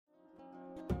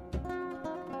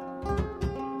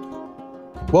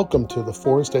Welcome to the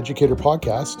Forest Educator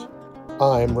podcast.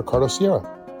 I'm Ricardo Sierra.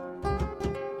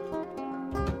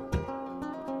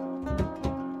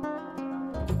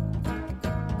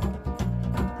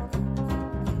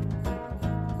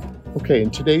 Okay, in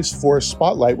today's Forest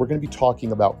Spotlight, we're going to be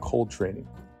talking about cold training.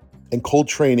 And cold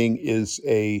training is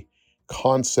a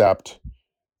concept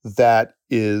that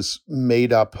is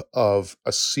made up of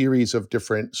a series of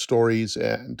different stories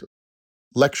and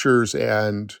lectures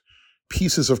and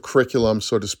pieces of curriculum,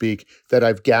 so to speak, that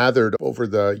I've gathered over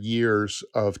the years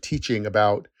of teaching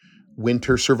about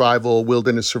winter survival,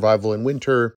 wilderness survival in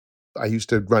winter. I used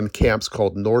to run camps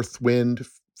called Northwind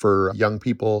for young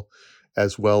people,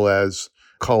 as well as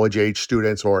college-age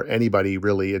students or anybody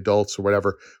really, adults or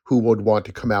whatever, who would want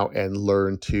to come out and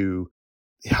learn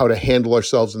how to handle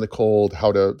ourselves in the cold,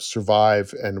 how to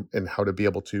survive, and how to be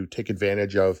able to take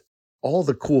advantage of all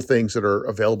the cool things that are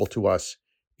available to us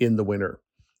in the winter.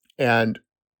 And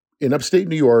in upstate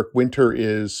New York, winter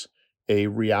is a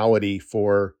reality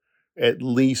for at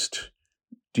least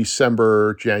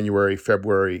December, January,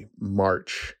 February,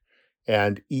 March,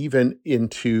 and even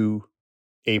into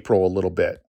April a little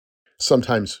bit.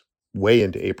 Sometimes way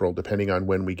into April, depending on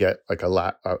when we get like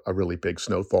a really big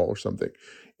snowfall or something.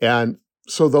 And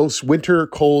so those winter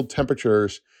cold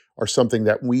temperatures are something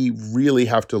that we really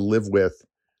have to live with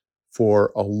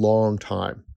for a long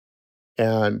time.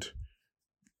 And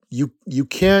you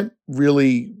can't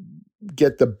really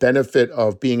get the benefit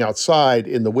of being outside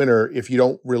in the winter if you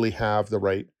don't really have the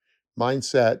right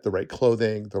mindset, the right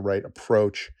clothing, the right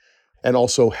approach, and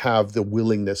also have the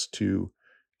willingness to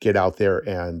get out there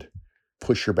and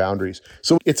push your boundaries.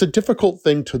 So it's a difficult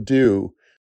thing to do.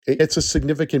 It's a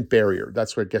significant barrier.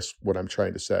 That's what I guess what I'm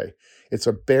trying to say. It's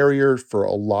a barrier for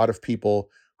a lot of people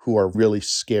who are really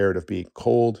scared of being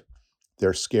cold.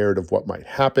 They're scared of what might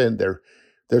happen.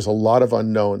 There's a lot of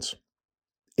unknowns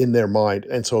in their mind.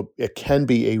 And so it can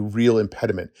be a real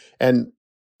impediment. And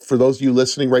for those of you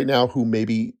listening right now who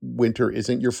maybe winter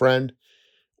isn't your friend,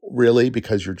 really,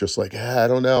 because you're just like, I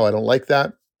don't know, I don't like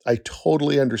that. I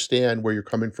totally understand where you're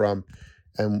coming from.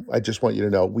 And I just want you to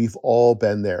know, we've all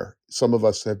been there. Some of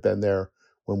us have been there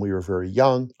when we were very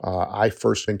young. I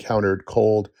first encountered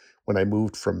cold when I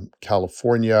moved from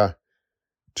California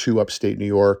to upstate New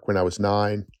York when I was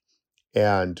 9.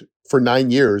 And for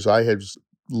 9 years, I had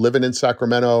living in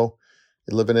Sacramento,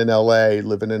 living in LA,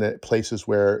 living in places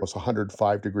where it was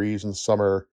 105 degrees in the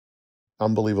summer,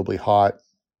 unbelievably hot.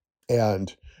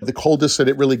 And the coldest that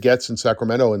it really gets in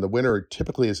Sacramento in the winter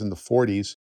typically is in the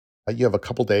 40s. You have a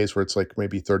couple days where it's like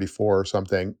maybe 34 or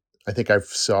something. I think I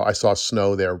saw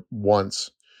snow there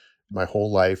once my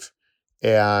whole life.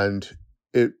 And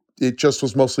it just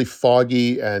was mostly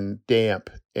foggy and damp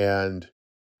and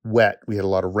wet. We had a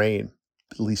lot of rain,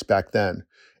 at least back then.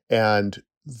 And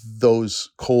those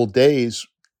cold days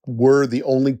were the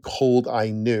only cold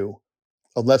I knew,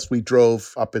 unless we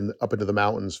drove up into the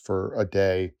mountains for a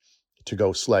day to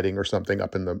go sledding or something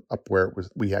up where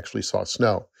we actually saw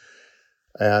snow.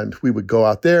 And we would go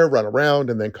out there, run around,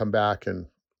 and then come back, and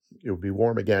it would be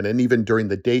warm again. And even during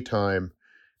the daytime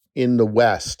in the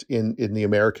West, in the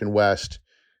American West,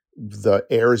 the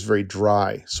air is very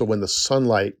dry. So when the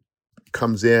sunlight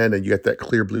comes in and you get that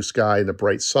clear blue sky and the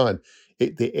bright sun,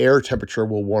 the air temperature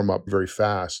will warm up very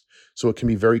fast. So it can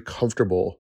be very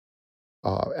comfortable,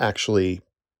 actually,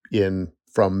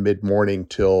 from mid-morning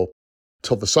till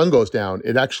the sun goes down.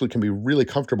 It actually can be really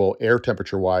comfortable air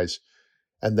temperature-wise.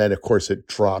 And then, of course, it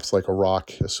drops like a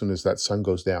rock as soon as that sun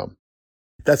goes down.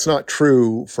 That's not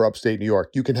true for upstate New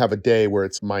York. You can have a day where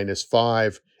it's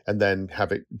 -5, and then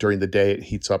have it during the day, it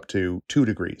heats up to 2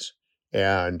 degrees.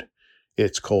 And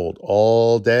it's cold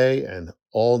all day and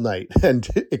all night. And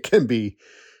it can be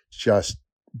just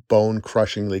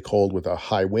bone-crushingly cold with a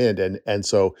high wind. And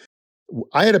so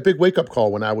I had a big wake-up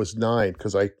call when I was 9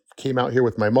 because I came out here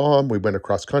with my mom. We went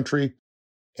across country,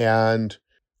 and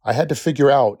I had to figure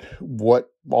out what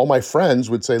all my friends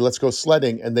would say, let's go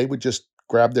sledding, and they would just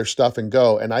grab their stuff and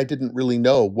go. And I didn't really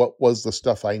know what was the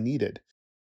stuff I needed.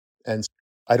 And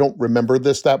I don't remember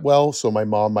this that well, so my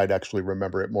mom might actually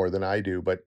remember it more than I do,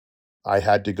 but I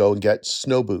had to go and get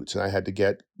snow boots, and I had to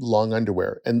get long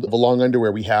underwear. And the long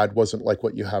underwear we had wasn't like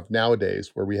what you have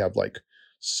nowadays, where we have like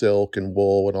silk and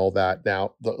wool and all that.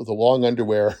 Now, the long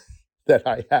underwear that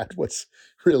I had was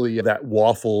really that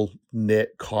waffle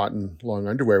knit cotton long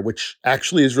underwear, which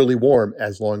actually is really warm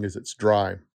as long as it's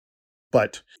dry.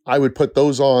 But I would put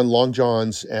those on, long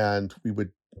johns, and we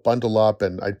would bundle up,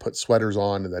 and I'd put sweaters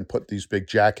on and then put these big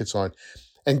jackets on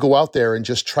and go out there and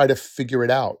just try to figure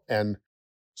it out. And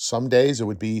some days it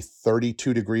would be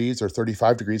 32 degrees or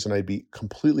 35 degrees and I'd be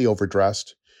completely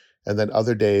overdressed. And then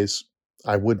other days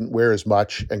I wouldn't wear as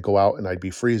much and go out and I'd be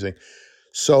freezing.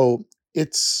 So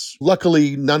it's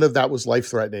luckily none of that was life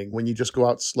threatening. When you just go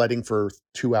out sledding for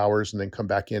 2 hours and then come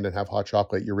back in and have hot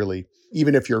chocolate, you're really,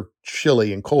 even if you're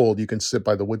chilly and cold, you can sit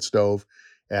by the wood stove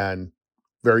and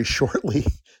very shortly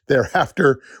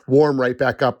thereafter warm right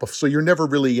back up. So you're never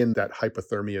really in that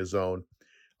hypothermia zone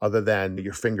other than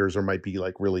your fingers or might be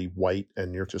like really white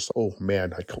and you're just, oh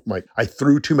man, I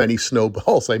threw too many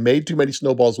snowballs. I made too many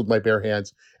snowballs with my bare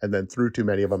hands and then threw too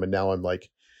many of them. And now I'm like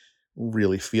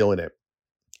really feeling it.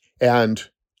 And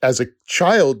as a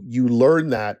child, you learn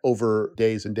that over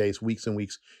days and days, weeks and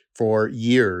weeks, for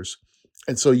years.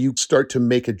 And so you start to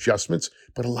make adjustments,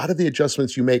 but a lot of the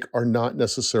adjustments you make are not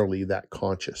necessarily that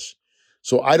conscious.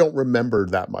 So I don't remember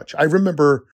that much. I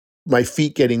remember my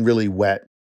feet getting really wet.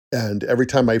 And every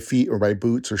time my feet or my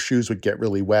boots or shoes would get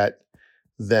really wet,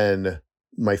 then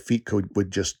my feet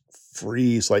would just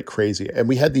freeze like crazy. And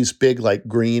we had these big, like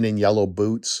green and yellow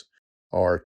boots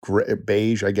or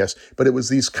beige, I guess, but it was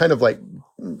these kind of like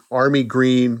army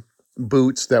green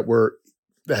boots that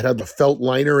had the felt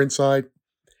liner inside.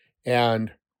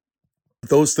 And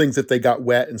those things, that they got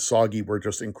wet and soggy, were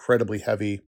just incredibly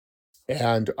heavy.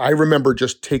 And I remember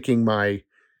just taking my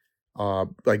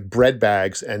like bread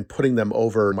bags and putting them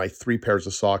over my 3 pairs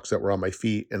of socks that were on my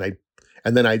feet, and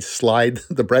then I'd slide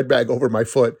the bread bag over my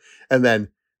foot and then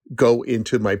go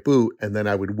into my boot, and then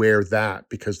I would wear that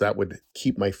because that would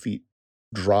keep my feet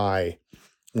dry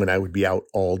when I would be out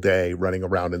all day running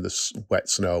around in this wet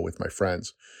snow with my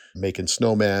friends, making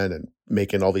snowmen and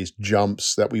making all these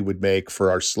jumps that we would make for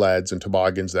our sleds and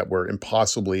toboggans that were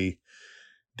impossibly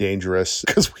dangerous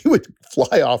because we would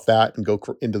fly off that and go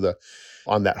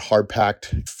on that hard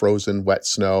packed, frozen, wet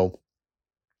snow.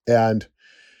 And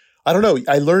I don't know,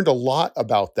 I learned a lot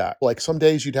about that. Like some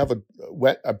days you'd have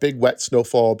a big wet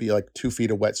snowfall, be like 2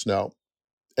 feet of wet snow.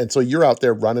 And so you're out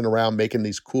there running around making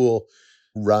these cool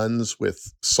runs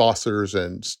with saucers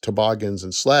and toboggans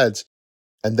and sleds.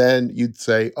 And then you'd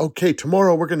say, okay,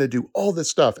 tomorrow we're going to do all this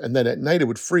stuff. And then at night it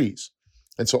would freeze.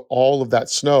 And so all of that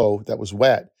snow that was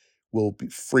wet will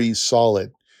freeze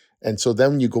solid. And so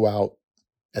then you go out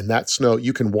and that snow,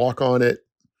 you can walk on it,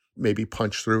 maybe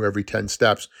punch through every 10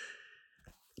 steps.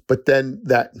 But then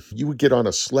that you would get on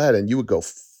a sled and you would go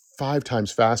 5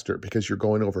 times faster because you're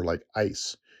going over like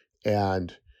ice.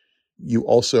 And you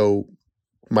also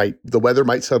the weather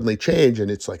might suddenly change and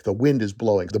it's like the wind is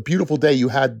blowing. The beautiful day you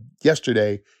had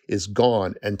yesterday is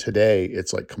gone. And today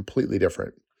it's like completely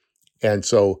different. And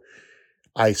so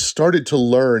I started to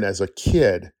learn as a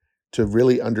kid to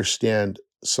really understand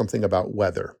something about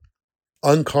weather,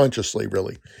 unconsciously,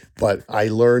 really. But I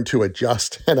learned to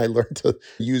adjust and I learned to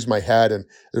use my head. And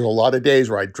there's a lot of days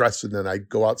where I'd dress and then I'd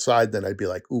go outside. Then I'd be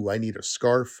like, ooh, I need a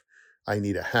scarf. I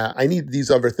need a hat. I need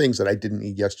these other things that I didn't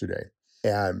need yesterday.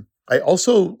 And I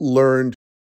also learned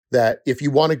that if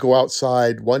you want to go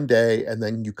outside one day and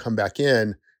then you come back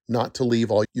in, not to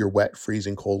leave all your wet,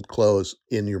 freezing cold clothes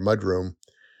in your mudroom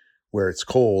where it's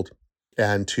cold,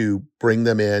 and to bring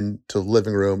them in to the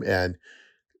living room and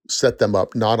set them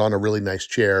up, not on a really nice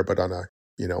chair, but on a,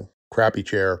 crappy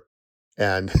chair,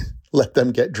 and let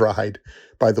them get dried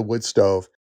by the wood stove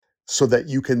so that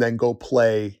you can then go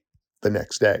play the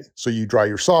next day. So you dry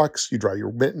your socks, you dry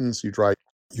your mittens, you dry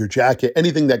your jacket,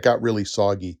 anything that got really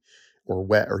soggy or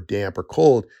wet or damp or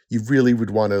cold, you really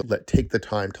would want to take the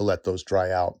time to let those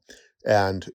dry out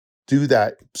and do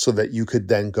that so that you could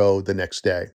then go the next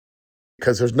day.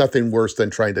 Because there's nothing worse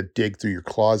than trying to dig through your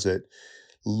closet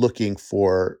looking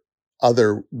for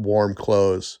other warm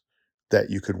clothes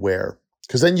that you could wear.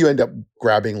 Because then you end up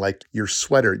grabbing like your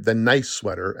sweater, the nice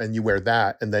sweater, and you wear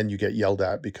that, and then you get yelled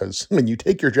at because when you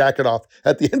take your jacket off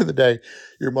at the end of the day,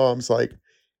 your mom's like,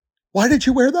 why did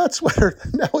you wear that sweater?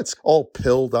 Now it's all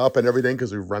pilled up and everything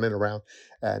because we're running around.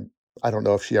 And I don't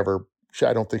know if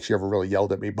I don't think she ever really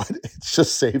yelled at me, but it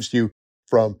just saves you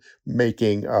from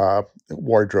making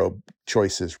wardrobe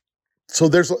choices. So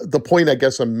there's the point I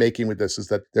guess I'm making with this is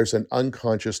that there's an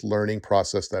unconscious learning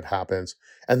process that happens.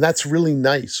 And that's really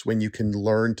nice when you can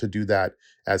learn to do that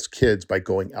as kids by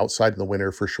going outside in the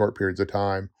winter for short periods of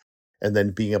time and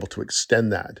then being able to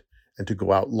extend that and to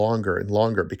go out longer and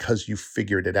longer because you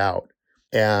figured it out.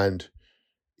 And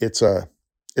it's an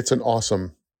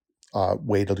awesome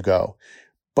way to go.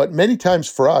 But many times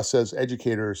for us as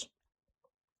educators,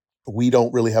 we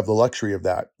don't really have the luxury of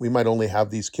that. We might only have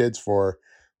these kids for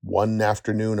one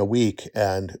afternoon a week,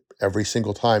 and every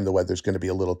single time the weather's going to be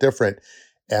a little different.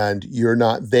 And you're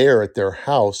not there at their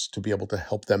house to be able to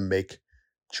help them make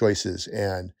choices.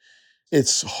 And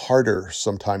it's harder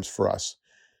sometimes for us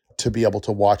to be able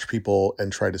to watch people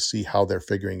and try to see how they're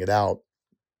figuring it out.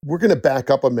 We're going to back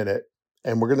up a minute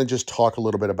and we're going to just talk a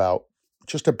little bit about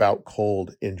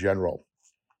cold in general.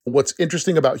 What's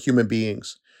interesting about human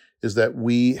beings is that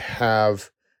we have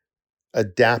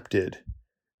adapted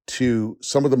to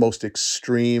some of the most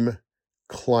extreme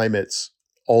climates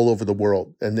all over the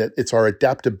world, and that it's our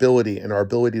adaptability and our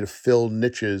ability to fill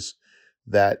niches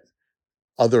that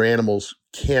other animals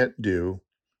can't do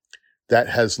that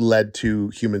has led to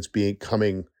humans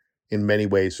becoming, in many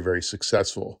ways, very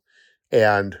successful.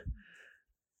 And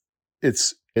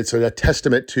it's a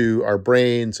testament to our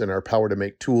brains and our power to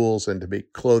make tools and to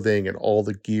make clothing and all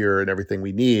the gear and everything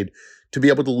we need to be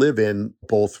able to live in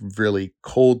both really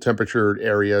cold temperatured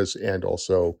areas and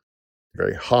also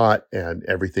very hot and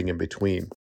everything in between.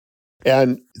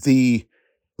 And the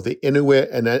Inuit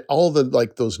and all the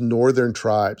like those northern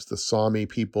tribes, the Sami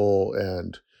people,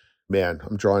 and man,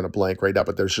 I'm drawing a blank right now,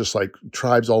 but there's just like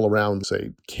tribes all around,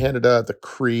 say Canada, the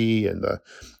Cree and the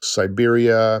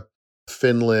Siberia,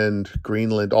 Finland,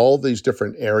 Greenland, all these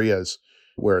different areas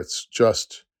where it's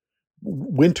just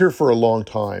winter for a long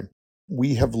time.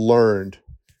 We have learned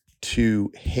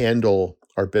to handle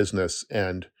our business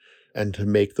and to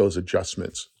make those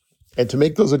adjustments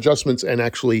and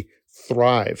actually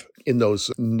thrive in those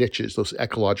niches, those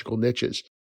ecological niches,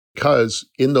 because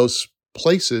in those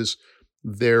places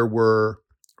there were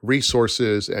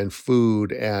resources and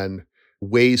food and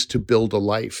ways to build a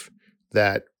life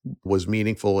that was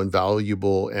meaningful and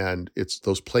valuable, and it's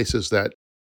those places that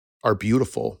are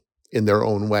beautiful in their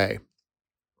own way.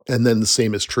 And then the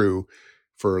same is true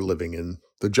for living in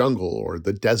the jungle or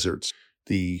the deserts.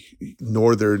 The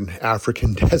northern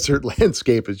African desert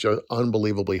landscape is just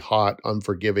unbelievably hot,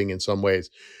 unforgiving in some ways.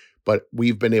 But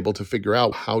we've been able to figure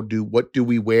out what do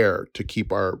we wear to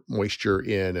keep our moisture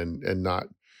in and not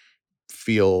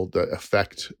feel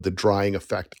the drying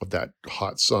effect of that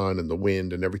hot sun and the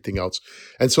wind and everything else.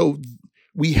 And so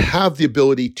we have the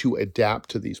ability to adapt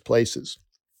to these places.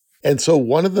 And so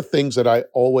one of the things that I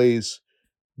always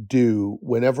do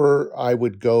whenever I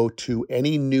would go to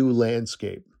any new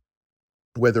landscape,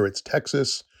 whether it's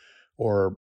Texas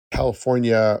or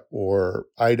California or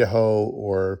Idaho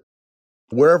or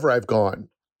wherever I've gone,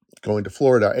 going to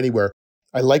Florida, anywhere,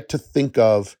 I like to think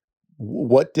of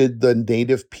what did the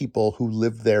native people who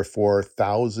lived there for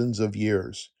thousands of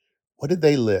years, what did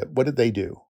they live? What did they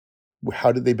do?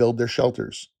 How did they build their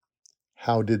shelters?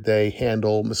 How did they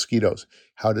handle mosquitoes?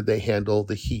 How did they handle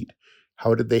the heat?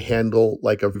 How did they handle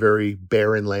like a very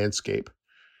barren landscape?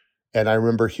 And I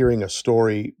remember hearing a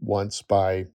story once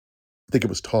by, I think it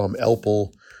was Tom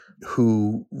Elpel,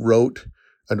 who wrote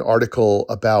an article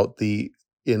about I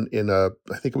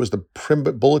think it was the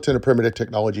Bulletin of Primitive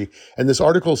Technology. And this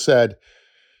article said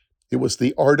it was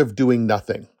the art of doing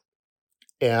nothing.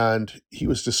 And he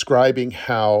was describing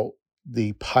how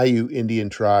the Paiute Indian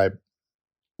tribe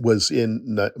was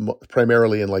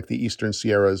primarily in like the Eastern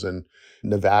Sierras and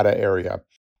Nevada area.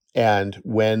 And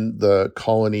when the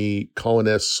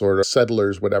colonists or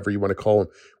settlers, whatever you want to call them,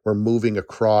 were moving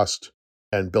across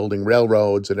and building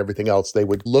railroads and everything else, they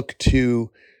would look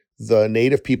to the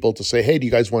native people to say, hey, do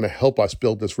you guys want to help us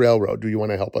build this railroad? Do you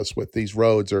want to help us with these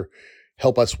roads or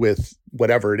help us with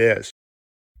whatever it is?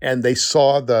 And they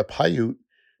saw the Paiute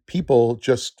people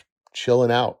just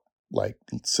chilling out, like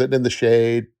sitting in the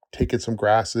shade, taking some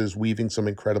grasses, weaving some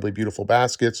incredibly beautiful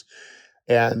baskets,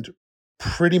 and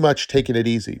pretty much taking it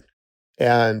easy.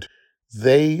 And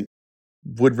they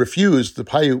would refuse. The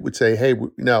Paiute would say, hey,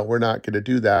 no, we're not going to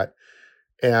do that.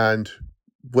 And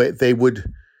they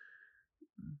would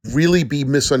really be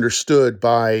misunderstood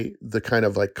by the kind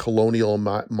of like colonial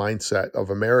mindset of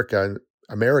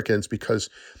Americans because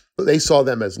they saw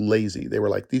them as lazy. They were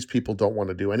like, these people don't want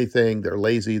to do anything. They're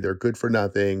lazy. They're good for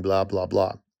nothing, blah, blah,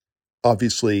 blah.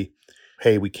 Obviously,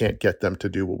 hey, we can't get them to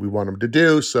do what we want them to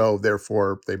do. So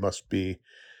therefore, they must be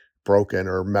broken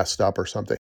or messed up or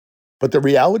something. But the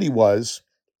reality was,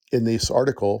 in this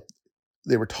article,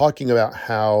 they were talking about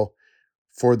how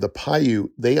for the Paiute,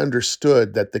 they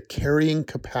understood that the carrying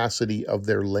capacity of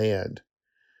their land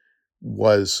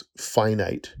was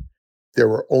finite. There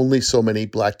were only so many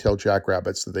black-tailed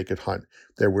jackrabbits that they could hunt.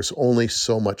 There was only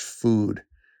so much food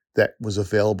that was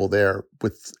available there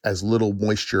with as little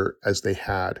moisture as they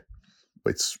had.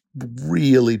 It's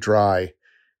really dry.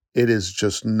 It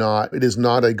is not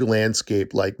a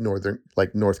landscape like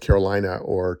North Carolina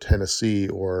or Tennessee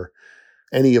or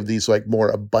any of these like more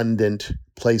abundant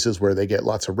places where they get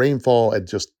lots of rainfall and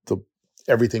just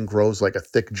everything grows like a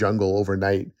thick jungle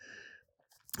overnight.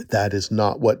 That is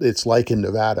not what it's like in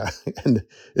Nevada and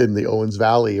in the Owens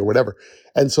Valley or whatever.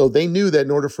 And so they knew that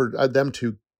in order for them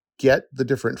to get the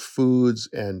different foods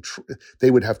and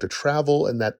they would have to travel,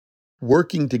 and that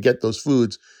working to get those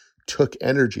foods took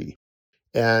energy.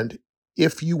 And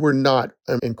if you were not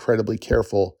incredibly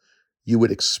careful, you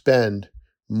would expend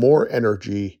more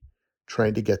energy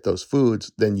trying to get those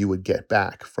foods than you would get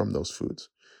back from those foods.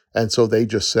 And so they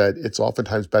just said it's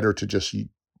oftentimes better to just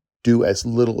do as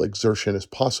little exertion as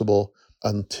possible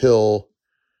until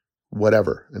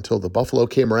whatever, until the buffalo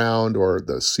came around or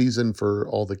the season for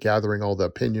all the gathering, all the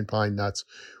pinyon pine nuts,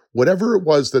 whatever it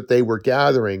was that they were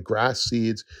gathering, grass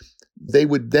seeds, they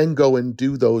would then go and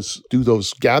do those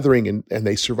gathering and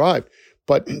they survived.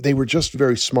 But they were just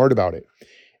very smart about it.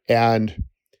 And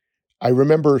I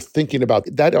remember thinking about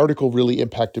that article really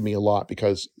impacted me a lot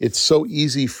because it's so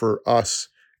easy for us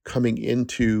coming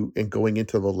into and going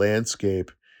into the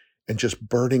landscape and just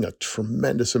burning a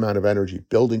tremendous amount of energy,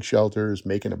 building shelters,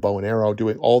 making a bow and arrow,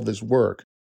 doing all this work,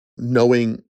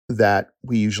 knowing that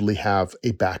we usually have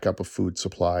a backup of food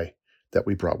supply that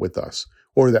we brought with us,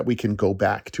 or that we can go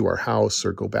back to our house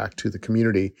or go back to the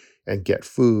community and get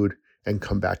food and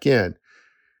come back in.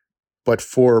 But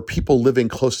for people living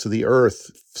close to the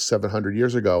earth 700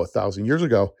 years ago, 1,000 years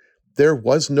ago, there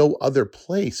was no other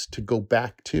place to go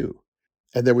back to.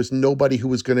 And there was nobody who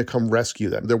was going to come rescue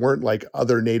them. There weren't like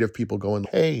other native people going,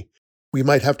 hey, we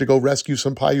might have to go rescue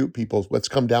some Paiute people. Let's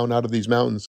come down out of these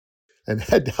mountains and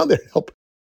head down there and help.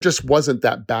 Just wasn't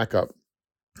that backup.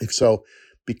 So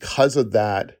because of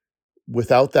that,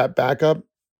 without that backup,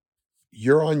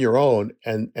 you're on your own.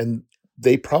 And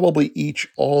they probably each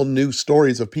all knew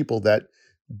stories of people that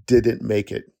didn't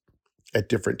make it at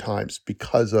different times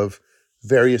because of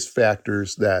various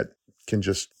factors that can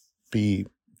just be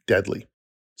deadly.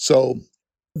 So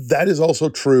that is also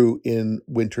true in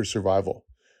winter survival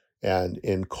and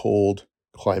in cold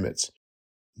climates,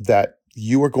 that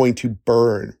you are going to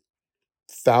burn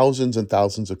thousands and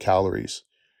thousands of calories.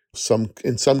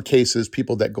 In some cases,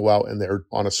 people that go out and they're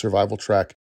on a survival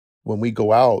trek, when we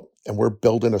go out and we're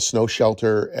building a snow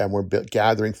shelter and we're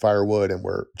gathering firewood and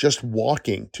we're just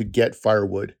walking to get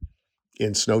firewood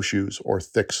in snowshoes or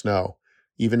thick snow,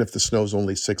 even if the snow's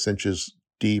only 6 inches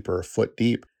deep or a foot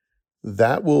deep,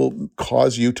 that will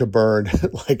cause you to burn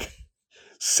like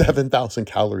 7,000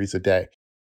 calories a day.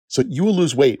 So you will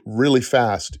lose weight really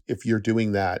fast if you're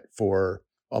doing that for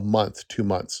a month, 2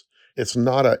 months. It's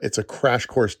a crash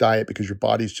course diet because your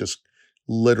body's just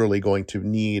literally going to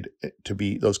need to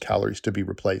be those calories to be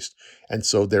replaced. And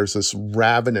so there's this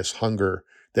ravenous hunger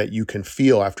that you can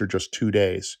feel after just 2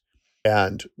 days.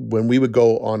 And when we would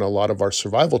go on a lot of our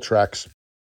survival treks,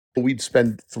 we'd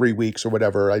spend 3 weeks or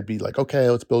whatever. I'd be like, okay,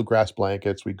 let's build grass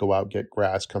blankets. We'd go out, get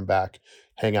grass, come back,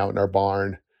 hang out in our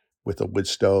barn with a wood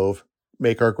stove,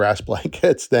 make our grass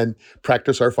blankets, then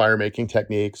practice our fire making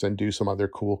techniques and do some other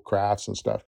cool crafts and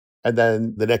stuff. And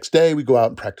then the next day we'd go out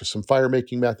and practice some fire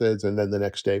making methods. And then the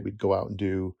next day we'd go out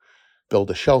and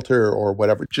build a shelter or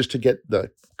whatever, just to get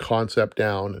the concept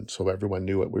down. And so everyone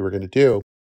knew what we were going to do.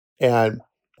 And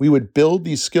we would build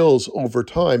these skills over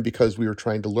time because we were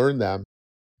trying to learn them.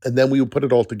 And then we would put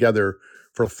it all together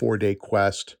for a 4-day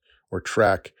quest or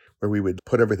trek where we would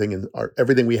put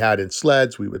everything we had in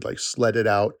sleds. We would like sled it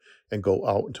out and go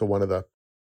out into one of the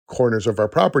corners of our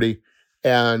property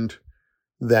and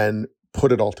then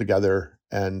put it all together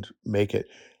and make it.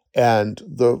 And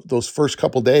those first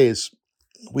couple days,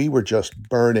 we were just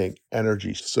burning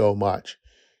energy so much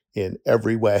in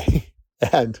every way.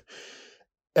 And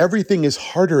everything is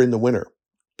harder in the winter.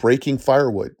 Breaking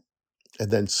firewood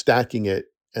and then stacking it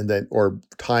and then or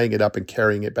tying it up and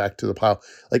carrying it back to the pile.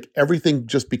 Like everything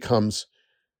just becomes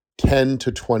 10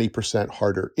 to 20%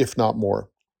 harder, if not more.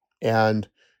 And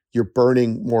you're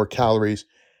burning more calories.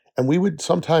 And we would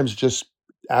sometimes just,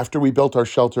 after we built our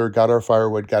shelter, got our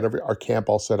firewood, got our camp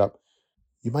all set up,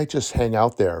 you might just hang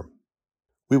out there.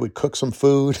 We would cook some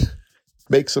food,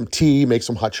 make some tea, make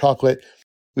some hot chocolate.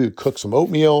 We would cook some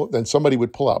oatmeal. Then somebody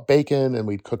would pull out bacon and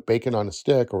we'd cook bacon on a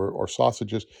stick or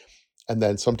sausages. And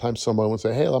then sometimes someone would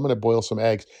say, hey, I'm going to boil some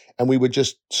eggs. And we would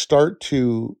just start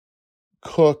to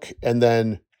cook and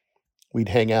then we'd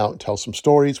hang out and tell some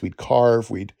stories. We'd carve,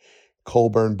 we'd coal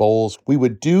burn bowls. We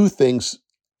would do things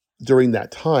during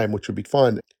that time, which would be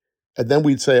fun. And then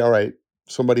we'd say, all right,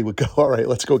 somebody would go, all right,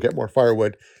 let's go get more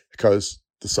firewood because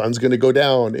the sun's going to go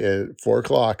down at 4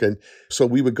 o'clock. And so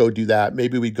we would go do that.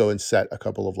 Maybe we'd go and set a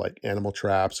couple of like animal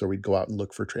traps, or we'd go out and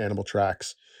look for animal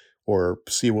tracks or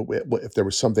see if there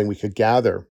was something we could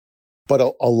gather.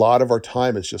 But a lot of our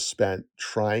time is just spent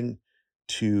trying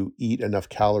to eat enough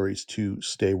calories to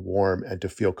stay warm and to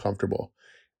feel comfortable.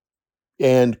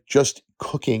 And just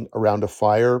cooking around a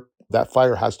fire, that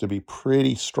fire has to be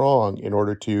pretty strong in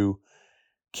order to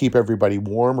keep everybody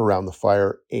warm around the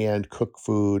fire and cook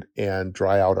food and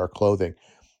dry out our clothing.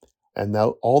 And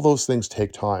now all those things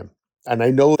take time. And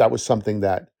I know that was something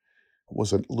that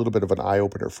was a little bit of an eye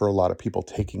opener for a lot of people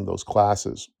taking those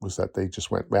classes, was that they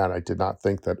just went, man, I did not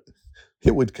think that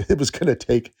it was going to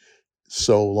take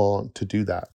so long to do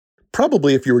that.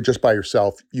 Probably if you were just by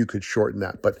yourself, you could shorten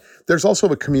that. But there's also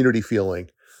a community feeling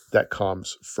that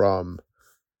comes from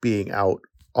being out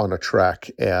on a trek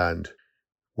and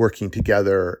working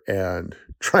together and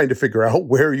trying to figure out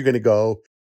where you're going to go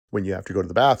when you have to go to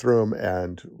the bathroom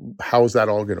and how is that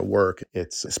all going to work.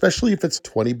 It's especially if it's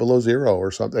 20 below zero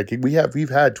or something. Like we've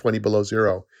had 20 below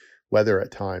zero weather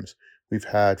at times. We've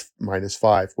had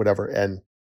 -5, whatever. And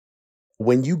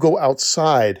when you go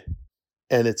outside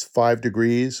and it's 5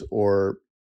 degrees or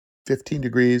 15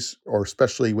 degrees, or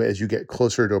especially as you get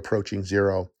closer to approaching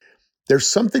zero, there's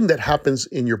something that happens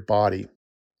in your body.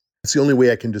 It's the only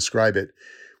way I can describe it,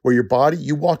 where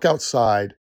you walk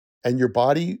outside and your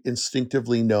body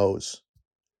instinctively knows,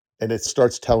 and it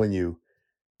starts telling you,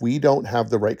 we don't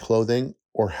have the right clothing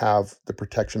or have the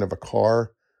protection of a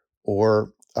car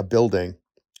or a building.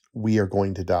 We are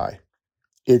going to die.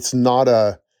 It's not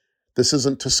this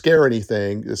isn't to scare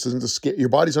anything. This isn't to scare, your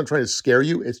body's not trying to scare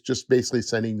you. It's just basically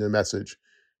sending the message.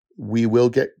 We will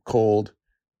get cold.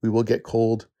 We will get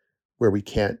cold where we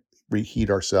can't reheat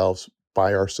ourselves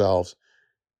by ourselves.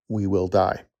 We will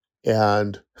die.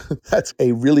 And that's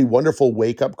a really wonderful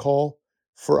wake-up call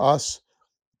for us,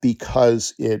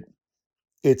 because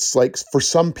it's like, for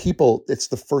some people, it's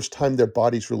the first time their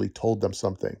body's really told them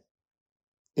something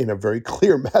in a very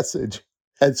clear message.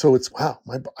 And so it's, wow,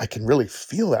 I can really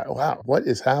feel that. Wow, what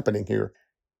is happening here?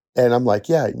 And I'm like,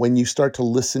 yeah, when you start to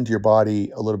listen to your body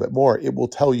a little bit more, it will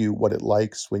tell you what it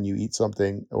likes when you eat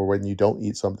something or when you don't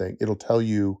eat something. It'll tell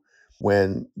you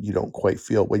when you don't quite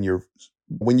feel, when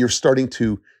you're starting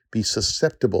to be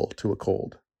susceptible to a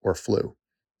cold or flu.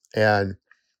 And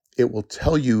it will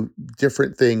tell you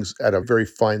different things at a very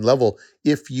fine level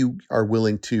if you are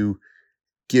willing to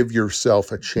give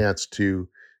yourself a chance to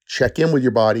check in with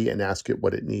your body and ask it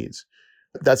what it needs.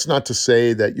 That's not to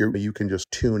say that you can just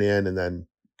tune in and then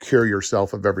cure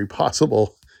yourself of every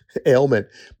possible ailment,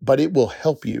 but it will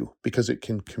help you because it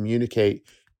can communicate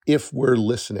if we're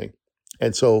listening.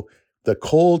 And so the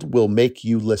cold will make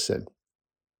you listen,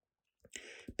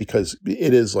 because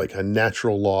it is like a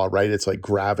natural law, right? It's like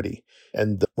gravity.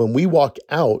 And when we walk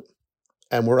out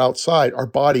and we're outside, our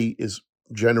body is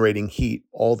generating heat,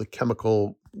 all the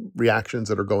chemical reactions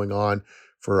that are going on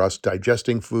for us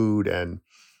digesting food and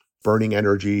burning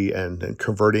energy and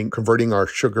converting our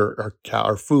sugar,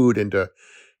 our food into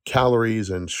calories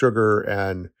and sugar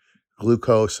and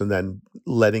glucose, and then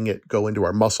letting it go into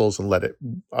our muscles and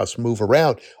us move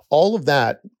around. All of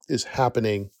that is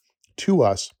happening to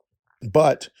us.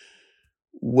 But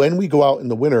when we go out in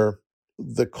the winter,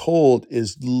 the cold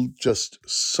is just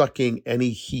sucking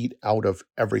any heat out of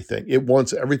everything. It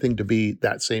wants everything to be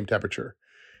that same temperature.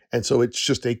 And so it's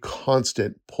just a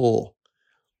constant pull.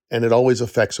 And it always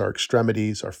affects our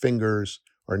extremities, our fingers,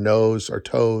 our nose, our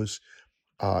toes,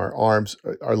 our arms,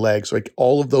 our legs, like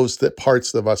all of those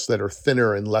parts of us that are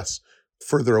thinner and less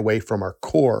further away from our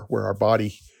core, where our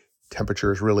body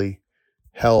temperature is really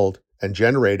held and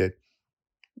generated.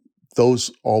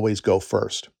 Those always go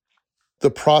first.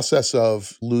 The process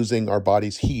of losing our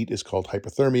body's heat is called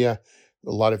hypothermia.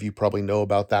 A lot of you probably know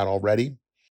about that already.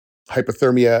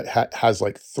 Hypothermia has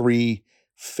like 3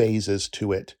 phases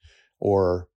to it,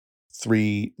 or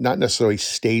 3, not necessarily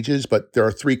stages, but there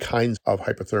are 3 kinds of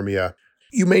hypothermia.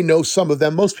 You may know some of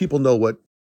them. Most people know what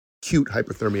acute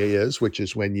hypothermia is, which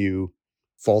is when you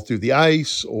fall through the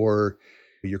ice or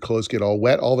your clothes get all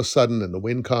wet all of a sudden and the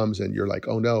wind comes and you're like,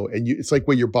 oh no. And it's like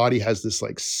when your body has this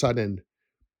like sudden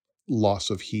loss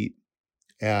of heat.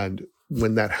 And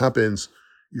when that happens,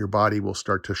 your body will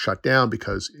start to shut down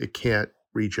because it can't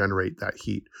regenerate that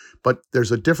heat. But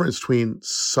there's a difference between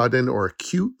sudden or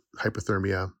acute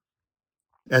hypothermia.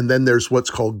 And then there's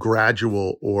what's called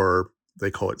gradual, or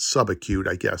they call it subacute,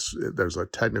 I guess. There's a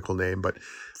technical name, but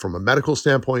from a medical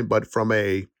standpoint,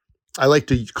 I like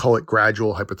to call it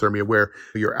gradual hypothermia, where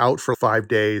you're out for 5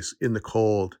 days in the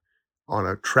cold on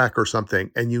a trek or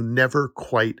something, and you never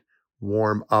quite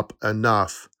warm up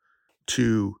enough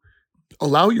to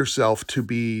allow yourself to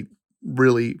be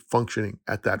really functioning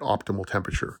at that optimal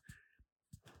temperature.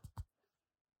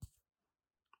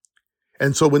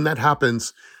 And so when that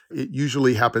happens, it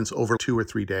usually happens over 2 or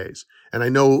 3 days. And I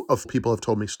know of people have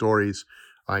told me stories.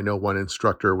 I know one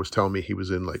instructor was telling me he was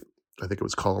in, like, I think it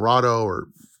was Colorado or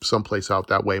someplace out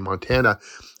that way, Montana,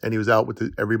 and he was out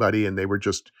with everybody, and they were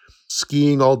just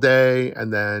skiing all day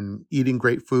and then eating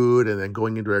great food and then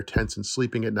going into their tents and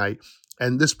sleeping at night.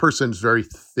 And this person's very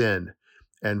thin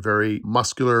and very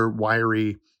muscular,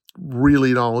 wiry,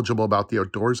 really knowledgeable about the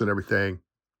outdoors and everything.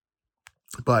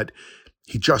 But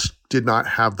he just did not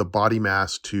have the body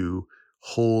mass to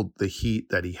hold the heat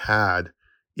that he had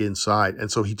inside.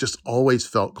 And so he just always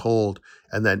felt cold.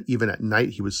 And then even at night,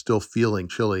 he was still feeling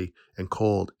chilly and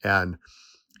cold. And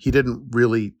he didn't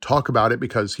really talk about it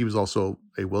because he was also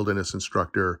a wilderness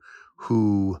instructor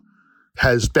who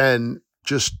has been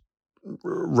just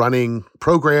running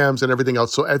programs and everything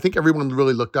else. So I think everyone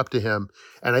really looked up to him.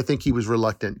 And I think he was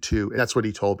reluctant to, and that's what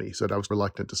he told me. He said, I was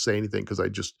reluctant to say anything because I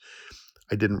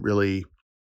didn't really,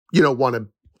 want to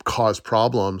cause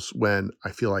problems when I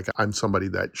feel like I'm somebody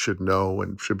that should know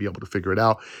and should be able to figure it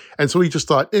out. And so he just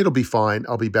thought, it'll be fine.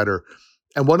 I'll be better.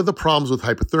 And one of the problems with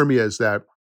hypothermia is that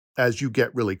as you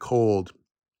get really cold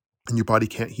and your body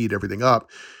can't heat everything up,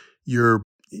 you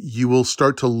will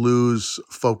start to lose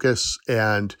focus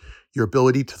and your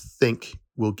ability to think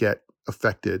will get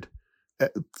affected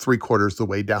at 3/4 the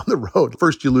way down the road.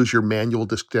 First, you lose your manual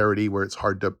dexterity where it's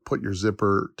hard to put your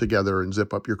zipper together and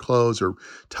zip up your clothes or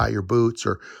tie your boots,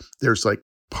 or there's like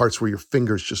parts where your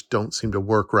fingers just don't seem to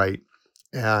work right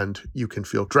and you can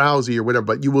feel drowsy or whatever,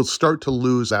 but you will start to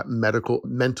lose that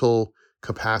mental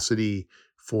capacity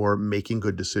for making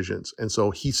good decisions. And so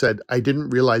he said, I didn't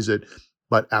realize it,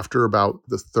 but after about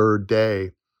the third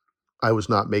day, I was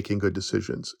not making good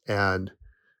decisions and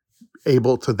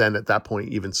able to then at that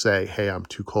point even say, hey, I'm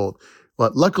too cold.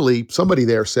 But luckily, somebody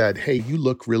there said, hey, you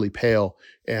look really pale.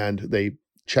 And they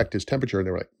checked his temperature and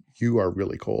they were like, you are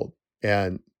really cold.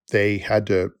 And they had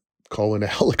to call in a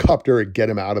helicopter and get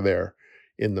him out of there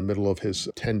in the middle of his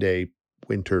 10-day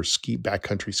winter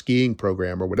backcountry skiing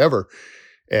program or whatever,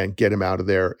 and get him out of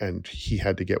there. And he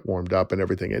had to get warmed up and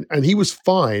everything. And he was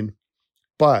fine,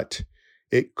 but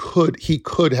he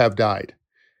could have died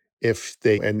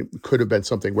and it could have been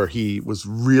something where he was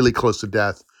really close to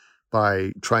death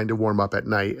by trying to warm up at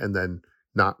night and then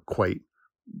not quite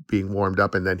being warmed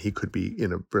up. And then he could be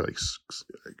in a really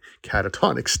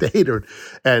catatonic state.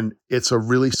 And it's a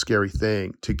really scary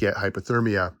thing to get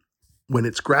hypothermia when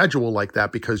it's gradual like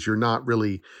that, because you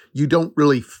don't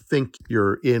really think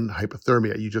you're in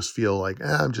hypothermia. You just feel like,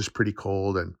 I'm just pretty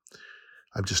cold and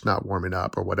I'm just not warming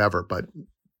up or whatever. But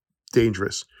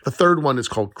dangerous. The third one is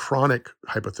called chronic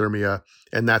hypothermia,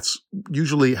 and that's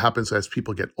usually happens as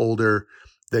people get older.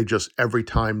 They just, every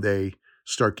time they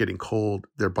start getting cold,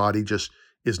 their body just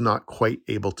is not quite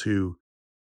able to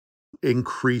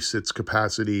increase its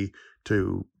capacity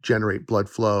to generate blood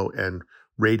flow and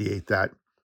radiate that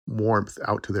warmth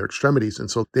out to their extremities.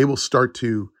 And so they will start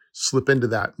to slip into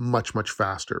that much, much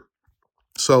faster.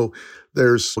 So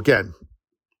there's, again,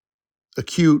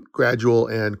 acute, gradual,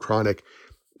 and chronic.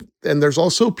 And there's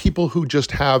also people who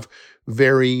just have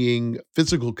varying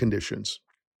physical conditions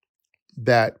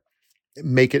that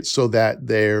make it so that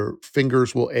their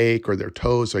fingers will ache or their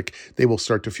toes, like they will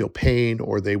start to feel pain,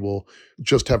 or they will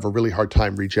just have a really hard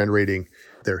time regenerating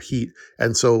their heat.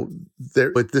 And so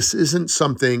but this isn't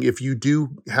something, if you do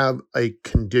have a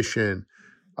condition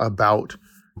about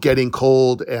getting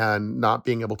cold and not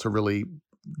being able to really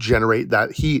generate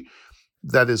that heat,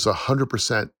 that is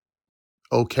 100%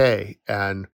 okay.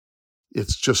 And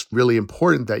it's just really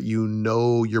important that you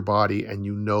know your body and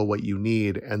you know what you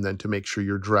need, and then to make sure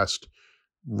you're dressed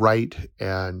right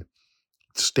and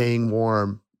staying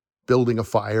warm, building a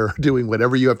fire, doing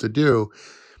whatever you have to do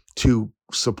to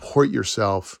support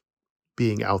yourself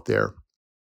being out there.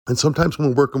 And sometimes when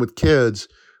we're working with kids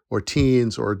or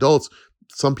teens or adults,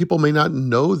 some people may not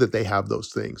know that they have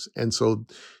those things. And so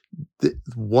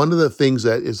one of the things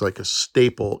that is like a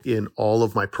staple in all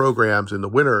of my programs in the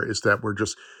winter is that we're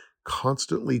just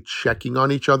constantly checking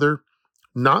on each other,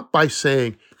 not by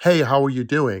saying, hey, how are you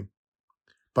doing?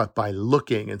 But by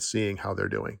looking and seeing how they're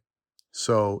doing.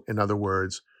 So in other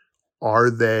words, are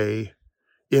they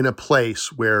in a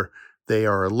place where they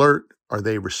are alert? Are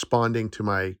they responding to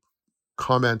my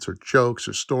comments or jokes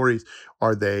or stories?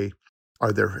 Does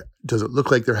it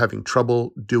look like they're having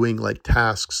trouble doing like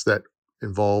tasks that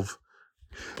involve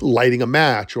lighting a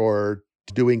match or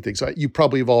doing things? You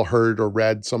probably have all heard or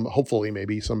read hopefully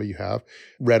maybe some of you have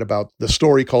read about the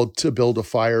story called To Build a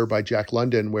Fire by Jack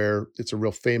London, where it's a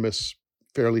real famous,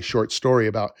 fairly short story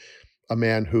about a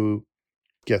man who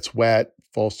gets wet,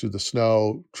 falls through the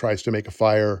snow, tries to make a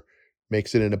fire,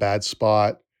 makes it in a bad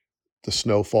spot. The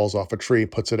snow falls off a tree,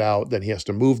 puts it out. Then he has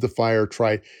to move the fire,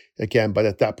 try again. But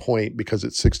at that point, because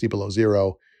it's 60 below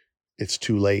zero, it's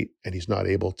too late and he's not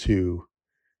able to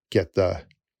get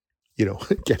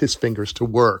get his fingers to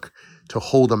work, to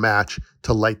hold a match,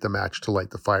 to light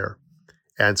the fire.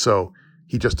 And so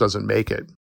he just doesn't make it.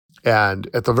 And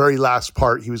at the very last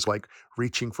part, he was like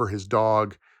reaching for his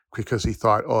dog because he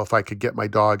thought, oh, if I could get my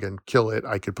dog and kill it,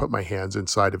 I could put my hands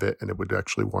inside of it and it would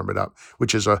actually warm it up,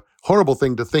 which is a horrible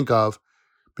thing to think of.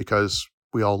 because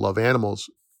we all love animals.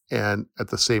 And at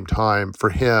the same time, for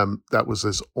him, that was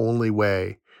his only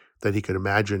way that he could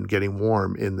imagine getting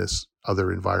warm in this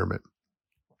other environment.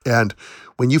 And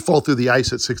when you fall through the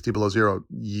ice at 60 below zero,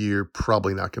 you're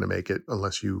probably not going to make it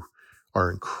unless you are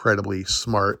incredibly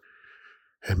smart.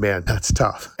 And man, that's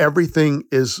tough. Everything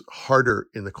is harder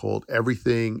in the cold.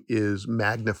 Everything is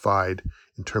magnified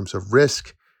in terms of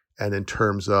risk and in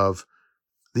terms of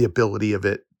the ability of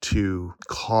it to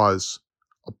cause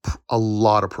a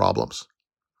lot of problems.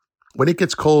 When it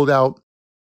gets cold out,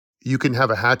 you can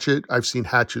have a hatchet. I've seen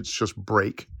hatchets just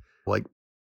break. Like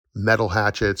metal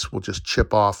hatchets will just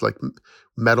chip off. Like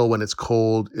metal when it's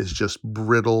cold is just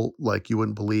brittle like you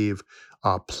wouldn't believe.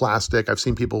 Plastic. I've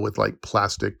seen people with like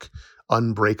plastic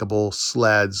unbreakable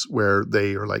sleds where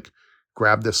they are like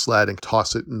grab this sled and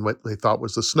toss it in what they thought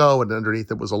was the snow, and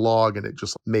underneath it was a log, and it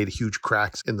just made huge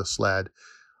cracks in the sled.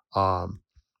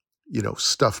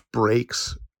 Stuff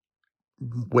breaks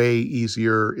way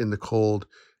easier in the cold.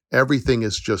 Everything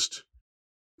is just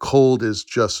cold is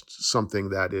just something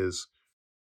that is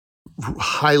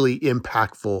highly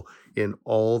impactful in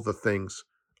all the things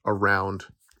around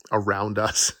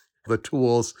us. The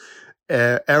tools,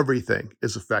 everything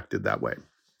is affected that way.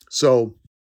 So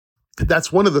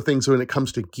that's one of the things when it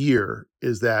comes to gear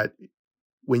is that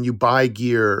when you buy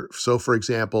gear, so for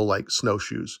example, like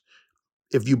snowshoes,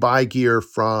 if you buy gear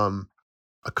from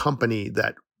a company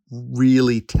that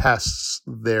really tests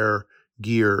their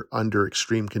gear under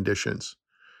extreme conditions,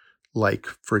 like,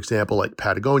 for example, like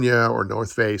Patagonia or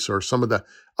North Face or some of the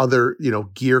other,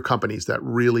 gear companies that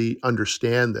really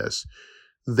understand this,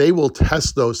 they will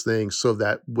test those things so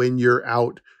that when you're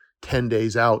out 10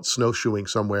 days out snowshoeing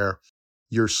somewhere,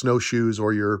 your snowshoes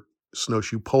or your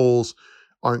snowshoe poles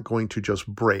aren't going to just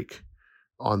break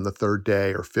on the third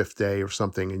day or fifth day or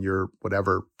something, and you're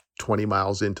 20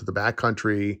 miles into the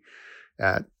backcountry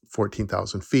at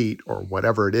 14,000 feet or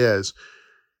whatever it is.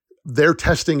 They're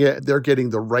testing it. They're getting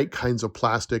the right kinds of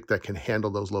plastic that can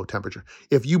handle those low temperature.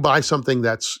 If you buy something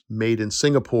that's made in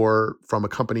Singapore from a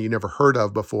company you never heard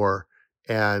of before,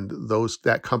 and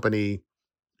that company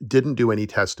didn't do any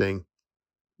testing,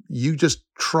 you just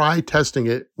try testing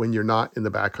it when you're not in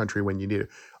the backcountry when you need it.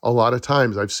 A lot of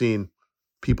times I've seen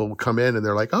people come in and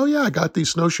they're like, "Oh yeah, I got these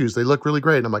snowshoes. They look really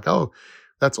great." And I'm like, "Oh,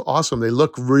 that's awesome. They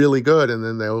look really good." And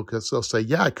then they'll say,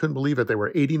 "Yeah, I couldn't believe it. They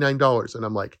were $89." And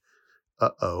I'm like,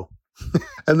 "Uh-oh."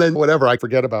 And then I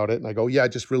forget about it. And I go, "Yeah,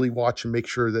 just really watch and make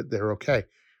sure that they're okay."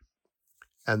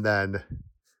 And then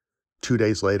 2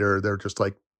 days later, they're just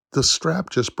like, "The strap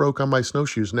just broke on my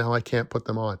snowshoes. Now I can't put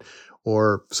them on."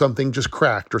 Or something just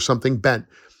cracked or something bent.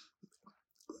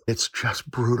 It's just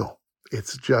brutal.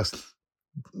 It's just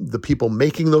the people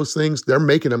making those things, they're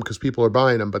making them because people are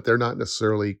buying them, but they're not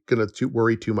necessarily going to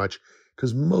worry too much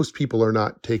because most people are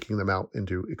not taking them out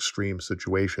into extreme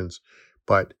situations.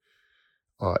 But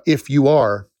if you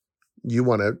are, you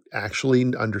want to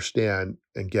actually understand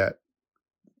and get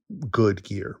good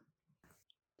gear.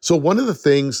 So one of the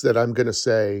things that I'm going to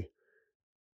say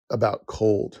about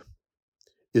cold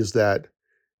is that,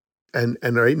 and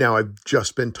right now I've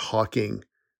just been talking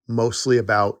mostly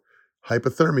about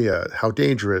hypothermia, how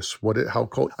dangerous, how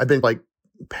cold. I've been like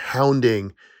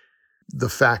pounding the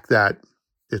fact that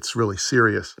it's really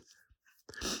serious.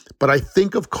 But I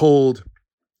think of cold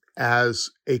as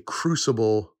a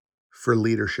crucible for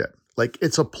leadership. Like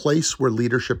it's a place where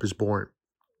leadership is born.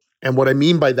 And what I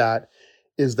mean by that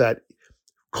is that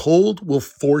cold will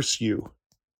force you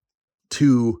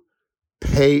to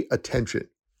pay attention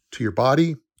to your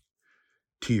body,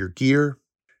 to your gear,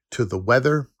 to the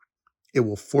weather. It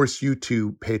will force you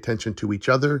to pay attention to each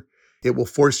other. It will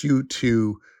force you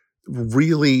to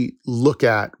really look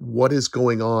at what is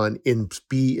going on and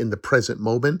be in the present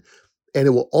moment. And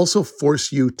it will also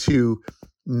force you to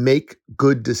make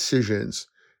good decisions,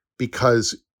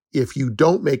 because if you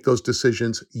don't make those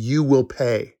decisions, you will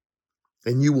pay.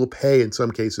 And you will pay in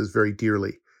some cases very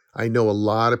dearly. I know a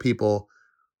lot of people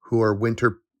who are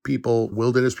winter people,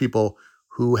 wilderness people,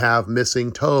 who have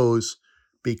missing toes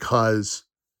because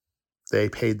they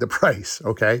paid the price,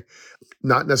 okay?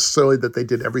 Not necessarily that they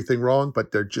did everything wrong,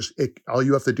 but all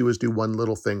you have to do is do one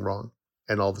little thing wrong,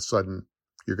 and all of a sudden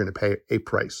you're going to pay a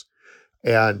price.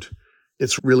 And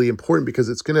it's really important because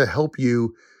it's going to help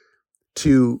you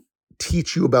to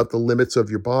teach you about the limits of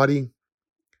your body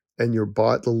and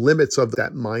the limits of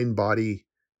that mind-body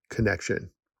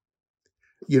connection.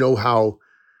 You know how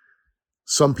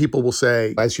some people will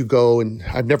say, as you go, and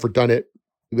I've never done it,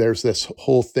 there's this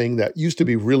whole thing that used to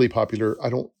be really popular. I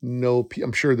don't know,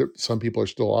 I'm sure that some people are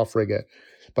still offering it,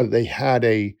 but they had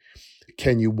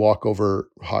can you walk over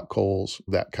hot coals,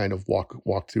 that kind of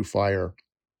walk through fire.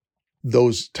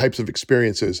 those types of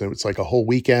experiences. And it's like a whole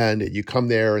weekend and you come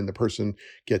there and the person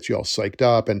gets you all psyched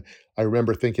up. And I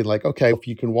remember thinking like, okay, if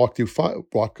you can walk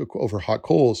over hot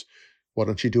coals, why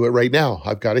don't you do it right now?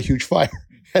 I've got a huge fire.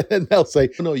 And then they'll say,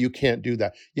 no, you can't do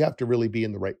that. You have to really be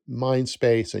in the right mind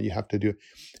space and you have to do.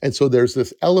 And so there's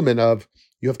this element of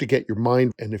you have to get your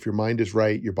mind. And if your mind is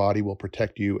right, your body will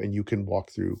protect you and you can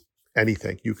walk through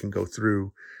anything. You can go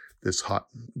through this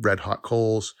red hot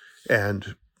coals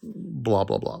and blah,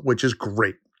 blah, blah, which is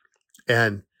great.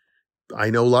 And I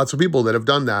know lots of people that have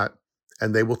done that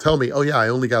and they will tell me, oh yeah, I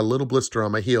only got a little blister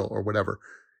on my heel or whatever.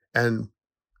 And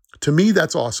to me,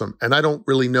 that's awesome. And I don't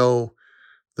really know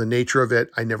the nature of it.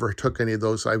 I never took any of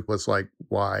those. I was like,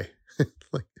 why?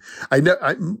 Like,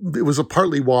 it was a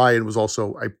partly why. And it was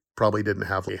also, I probably didn't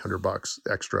have like $800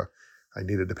 extra. I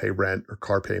needed to pay rent or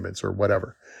car payments or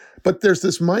whatever. But there's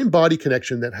this mind-body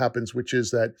connection that happens, which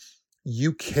is that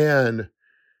you can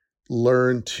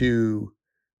learn to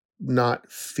not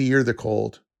fear the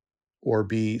cold or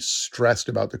be stressed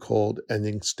about the cold and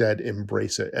instead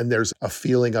embrace it. And there's a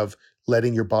feeling of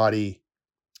letting your body,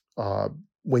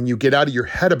 when you get out of your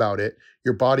head about it,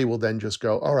 your body will then just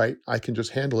go, all right, I can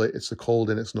just handle it. It's the cold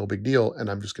and it's no big deal. And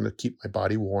I'm just going to keep my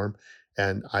body warm.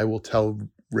 And I will tell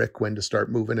Rick when to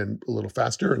start moving and a little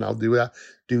faster. And I'll do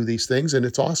these things. And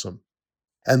it's awesome.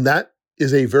 And that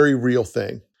is a very real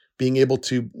thing. Being able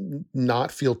to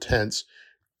not feel tense.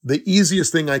 The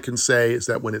easiest thing I can say is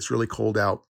that when it's really cold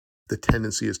out, the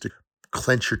tendency is to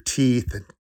clench your teeth and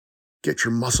get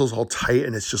your muscles all tight.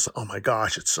 And it's just, oh my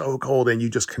gosh, it's so cold. And you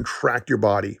just contract your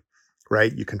body,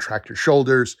 right? You contract your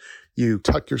shoulders, you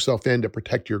tuck yourself in to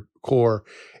protect your core.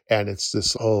 And it's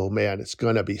this, oh man, it's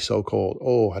going to be so cold.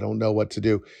 Oh, I don't know what to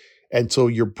do. And so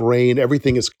your brain,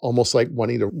 everything is almost like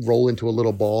wanting to roll into a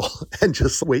little ball and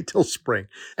just wait till spring.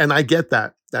 And I get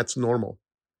that. That's normal.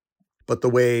 But the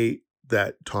way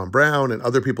that Tom Brown and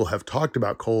other people have talked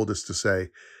about cold is to say,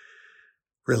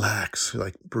 relax,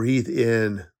 like breathe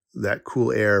in that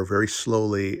cool air very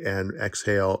slowly and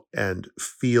exhale and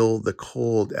feel the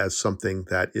cold as something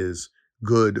that is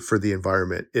good for the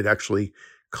environment. It actually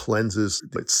cleanses.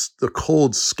 The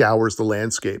cold scours the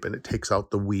landscape and it takes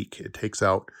out the weak. It takes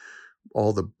out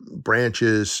all the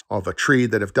branches of a tree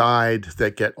that have died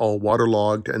that get all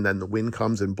waterlogged, and then the wind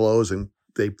comes and blows and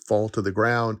they fall to the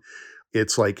ground.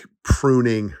 It's like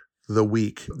pruning the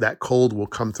weak. That cold will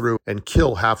come through and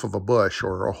kill half of a bush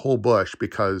or a whole bush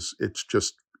because it's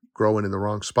just growing in the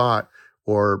wrong spot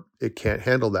or it can't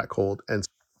handle that cold. And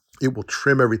it will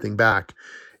trim everything back.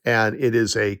 And it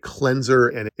is a cleanser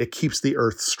and it keeps the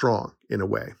earth strong in a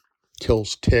way.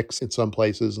 Kills ticks in some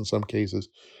places, in some cases.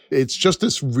 It's just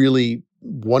this really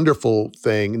wonderful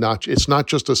thing. It's not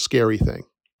just a scary thing,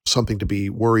 something to be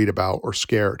worried about or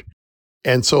scared.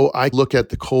 And so I look at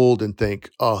the cold and think,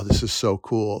 oh, this is so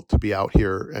cool to be out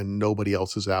here and nobody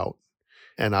else is out.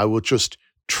 And I will just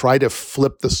try to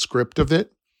flip the script of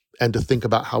it and to think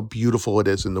about how beautiful it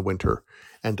is in the winter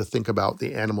and to think about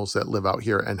the animals that live out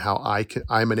here and how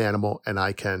I'm an animal and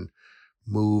I can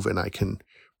move and I can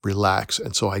relax.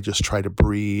 And so I just try to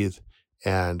breathe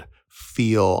and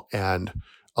feel and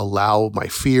allow my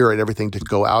fear and everything to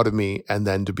go out of me and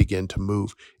then to begin to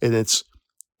move. And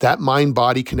that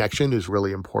mind-body connection is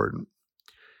really important.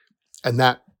 And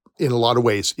that, in a lot of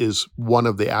ways, is one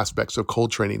of the aspects of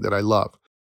cold training that I love.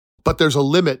 But there's a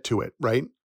limit to it, right?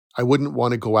 I wouldn't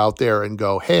want to go out there and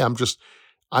go, hey, I'm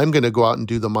going to go out and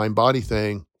do the mind-body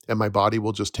thing and my body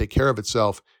will just take care of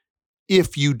itself.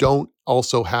 If you don't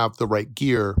also have the right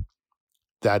gear,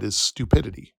 that is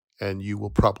stupidity and you will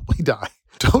probably die.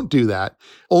 Don't do that.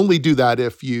 Only do that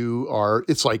if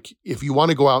it's like, if you want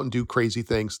to go out and do crazy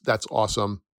things, that's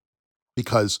awesome.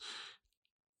 Because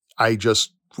I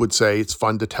just would say it's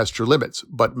fun to test your limits,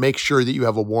 but make sure that you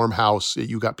have a warm house.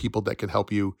 You got people that can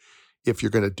help you if you're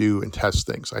going to do and test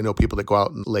things. I know people that go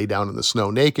out and lay down in the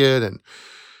snow naked and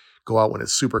go out when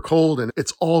it's super cold, and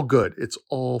it's all good. It's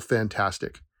all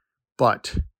fantastic.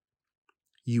 But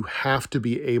you have to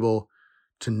be able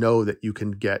to know that you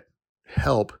can get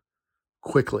help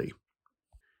quickly.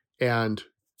 And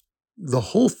the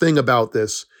whole thing about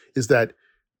this is that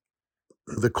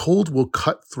the cold will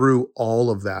cut through all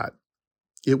of that.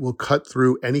 It will cut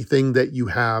through anything that you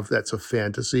have that's a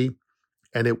fantasy,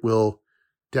 and it will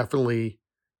definitely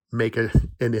make an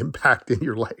impact in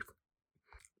your life.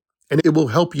 And it will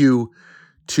help you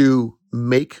to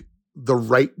make the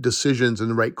right decisions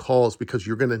and the right calls because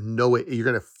you're going to know it, you're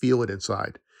going to feel it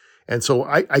inside. And so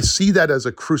I see that as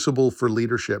a crucible for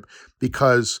leadership,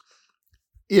 because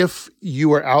if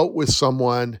you are out with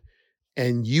someone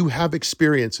and you have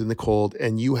experience in the cold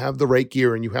and you have the right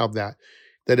gear and you have that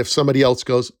if somebody else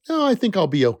goes, no, I think I'll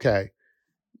be okay,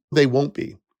 They won't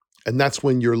be. And that's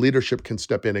when your leadership can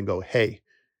step in and go, hey,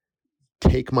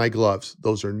 take my gloves.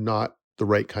 Those are not the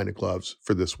right kind of gloves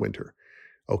for this winter.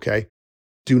 Okay.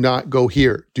 Do not go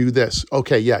here. Do this.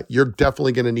 Okay. Yeah. You're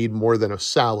definitely going to need more than a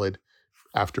salad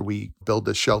after we build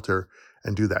this shelter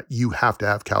and do that. You have to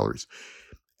have calories.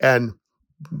 And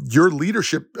your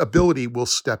leadership ability will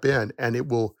step in and it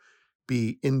will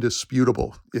be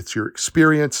indisputable. It's your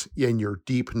experience and your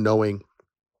deep knowing.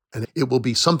 And it will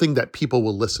be something that people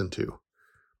will listen to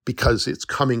because it's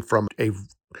coming from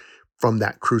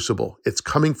that crucible. It's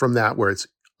coming from that where it's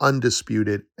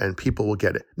undisputed and people will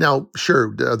get it. Now,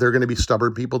 sure, there are going to be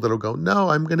stubborn people that'll go, no,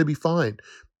 I'm going to be fine,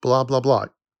 blah, blah, blah.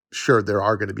 Sure, there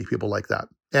are going to be people like that.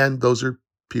 And those are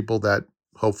people that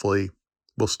hopefully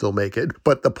will still make it.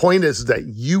 But the point is that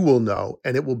you will know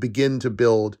and it will begin to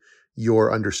build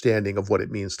your understanding of what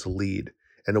it means to lead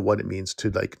and what it means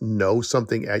to know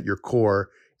something at your core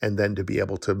and then to be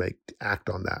able to act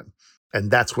on that.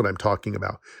 And that's what I'm talking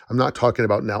about. I'm not talking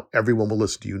about now everyone will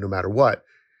listen to you no matter what,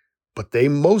 but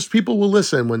most people will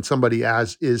listen when somebody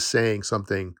is saying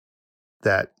something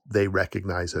that they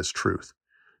recognize as truth.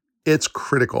 It's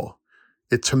critical.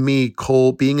 To me,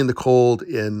 being in the cold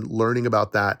and learning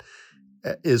about that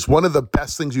is one of the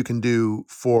best things you can do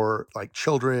for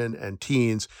children and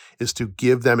teens is to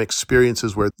give them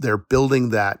experiences where they're building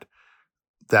that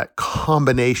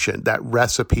combination, that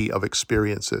recipe of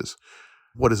experiences.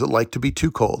 What is it like to be too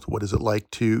cold? What is it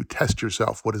like to test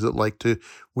yourself? What is it like to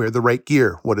wear the right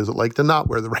gear? What is it like to not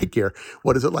wear the right gear?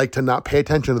 What is it like to not pay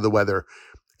attention to the weather?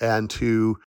 And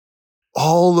to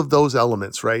all of those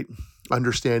elements, right?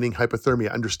 Understanding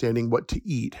hypothermia, understanding what to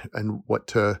eat and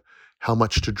how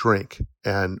much to drink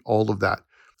and all of that.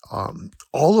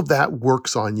 All of that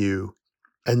works on you.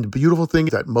 And the beautiful thing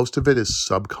is that most of it is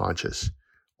subconscious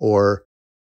or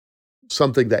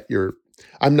something that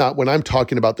when I'm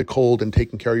talking about the cold and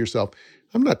taking care of yourself,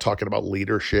 I'm not talking about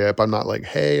leadership. I'm not like,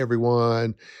 hey,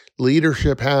 everyone,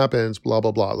 leadership happens, blah,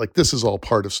 blah, blah. This is all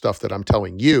part of stuff that I'm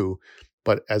telling you,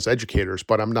 but as educators,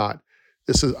 but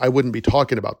I wouldn't be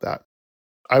talking about that.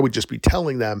 I would just be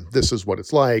telling them this is what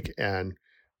it's like. And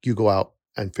you go out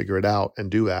and figure it out and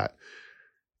do that.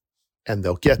 And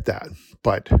they'll get that.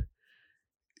 But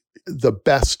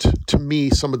to me,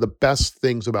 some of the best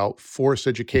things about forest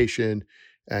education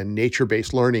and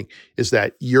nature-based learning is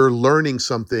that you're learning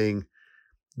something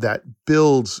that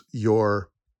builds your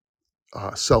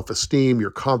self-esteem,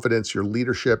 your confidence, your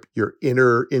leadership, your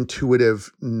inner intuitive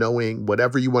knowing,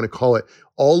 whatever you want to call it.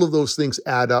 All of those things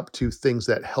add up to things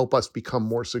that help us become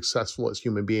more successful as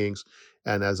human beings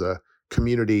and as a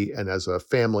community and as a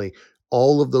family.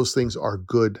 All of those things are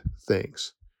good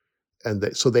things. And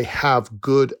so they have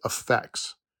good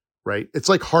effects, right? It's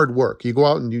like hard work. You go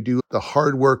out and you do the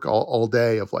hard work all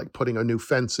day of putting a new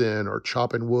fence in or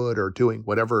chopping wood or doing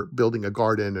whatever, building a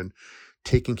garden and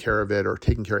taking care of it or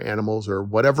taking care of animals or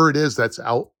whatever it is that's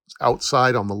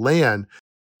outside on the land.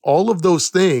 All of those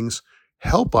things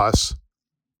help us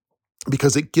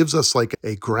because it gives us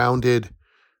a grounded,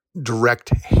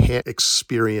 direct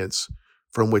experience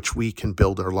from which we can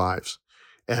build our lives.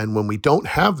 And when we don't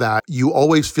have that, you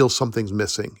always feel something's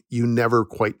missing. You never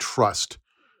quite trust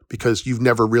because you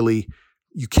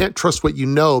can't trust what you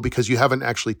know because you haven't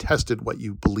actually tested what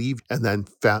you believe and then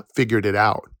figured it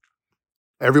out.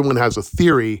 Everyone has a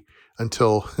theory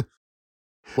until,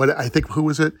 who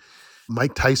was it?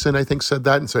 Mike Tyson, I think, said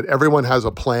that and said, everyone has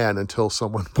a plan until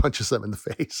someone punches them in the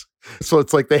face. So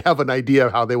it's they have an idea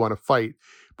of how they want to fight.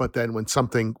 But then when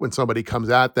somebody comes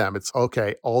at them, it's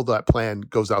okay. All that plan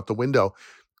goes out the window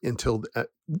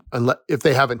unless if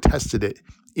they haven't tested it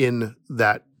in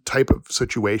that type of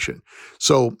situation.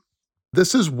 So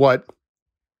this is what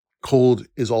cold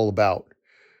is all about.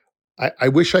 I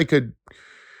wish I could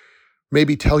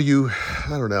maybe tell you,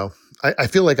 I don't know. I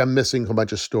feel like I'm missing a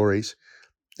bunch of stories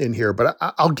in here, but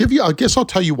I'll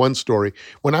tell you one story.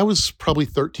 When I was probably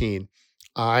 13,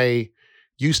 I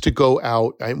used to go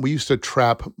out and we used to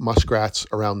trap muskrats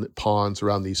around the ponds,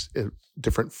 around these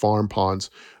different farm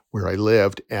ponds where I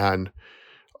lived. And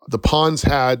the ponds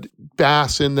had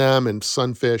bass in them and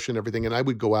sunfish and everything. And I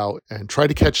would go out and try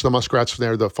to catch the muskrats from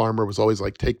there. The farmer was always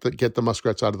like, get the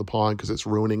muskrats out of the pond because it's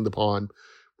ruining the pond,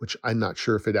 which I'm not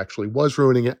sure if it actually was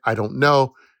ruining it. I don't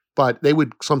know. But they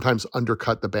would sometimes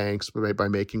undercut the banks by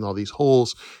making all these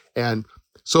holes. And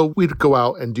so we'd go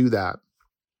out and do that.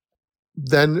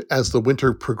 Then as the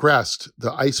winter progressed,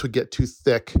 the ice would get too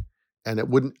thick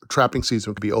and trapping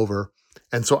season would be over.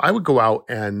 And so I would go out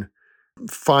and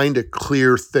find a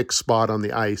clear, thick spot on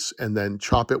the ice and then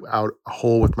chop it out a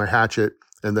hole with my hatchet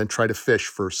and then try to fish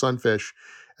for sunfish.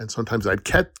 And sometimes I'd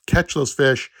catch those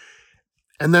fish.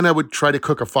 And then I would try to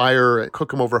cook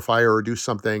them over a fire or do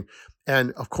something.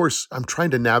 And of course, I'm trying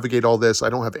to navigate all this. I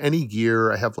don't have any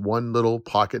gear. I have one little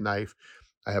pocket knife.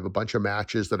 I have a bunch of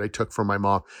matches that I took from my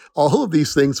mom. All of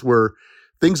these things were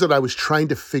things that I was trying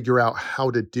to figure out how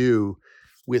to do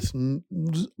with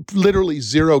literally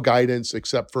zero guidance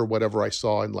except for whatever I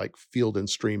saw in like Field and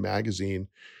Stream magazine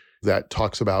that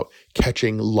talks about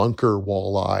catching lunker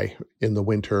walleye in the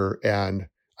winter. And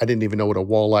I didn't even know what a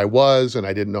walleye was, and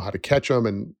I didn't know how to catch them,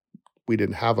 and we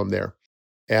didn't have them there.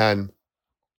 And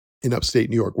in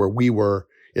upstate New York, where we were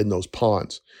in those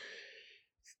ponds.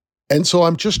 And so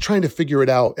I'm just trying to figure it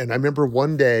out. And I remember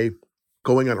one day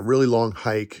going on a really long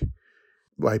hike.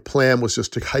 My plan was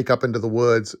just to hike up into the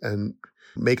woods and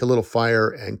make a little fire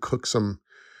and cook some,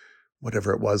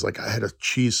 whatever it was. Like I had a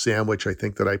cheese sandwich, I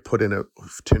think, that I put in a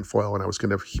tin foil, and I was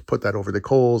going to put that over the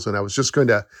coals, and I was just going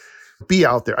to be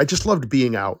out there. I just loved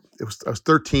being out. I was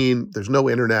 13. There's no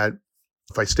internet.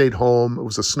 If I stayed home, it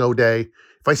was a snow day.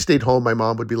 If I stayed home, my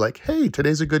mom would be like, hey,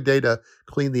 today's a good day to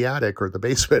clean the attic or the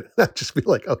basement. I'd just be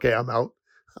like, okay, I'm out.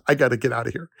 I got to get out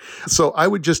of here. So I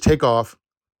would just take off,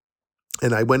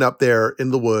 and I went up there in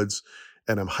the woods,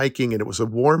 and I'm hiking, and it was a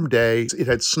warm day. It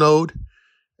had snowed,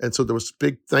 and so there was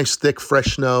big, nice, thick,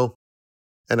 fresh snow,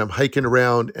 and I'm hiking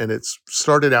around, and it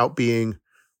started out being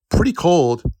pretty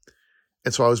cold,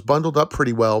 and so I was bundled up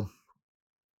pretty well,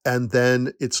 and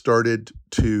then it started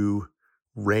to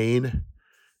rain.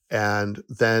 And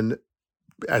then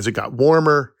as it got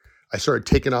warmer, I started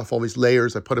taking off all these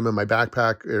layers. I put them in my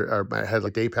backpack, or I had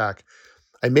like day pack.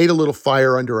 I made a little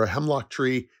fire under a hemlock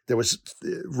tree. There was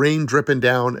rain dripping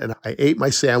down, and I ate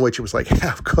my sandwich. It was like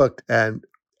half cooked. And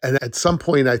at some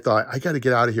point I thought, I got to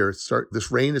get out of here.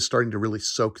 This rain is starting to really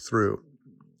soak through.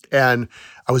 And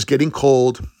I was getting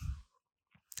cold.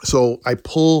 So I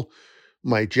pull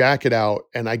my jacket out,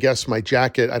 and I guess my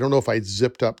jacket, I don't know if I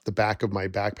zipped up the back of my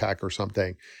backpack or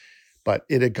something, but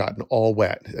it had gotten all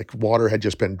wet. Like water had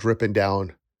just been dripping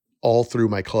down all through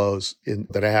my clothes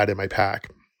that I had in my pack.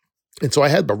 And so I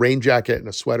had a rain jacket and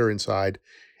a sweater inside.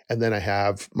 And then I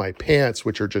have my pants,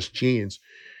 which are just jeans.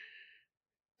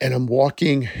 And I'm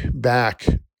walking back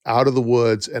out of the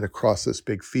woods and across this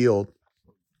big field.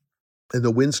 And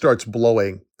the wind starts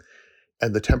blowing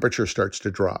and the temperature starts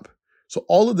to drop. So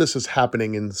all of this is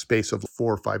happening in the space of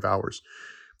 4 or 5 hours.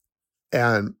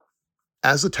 And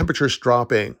as the temperature is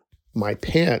dropping, my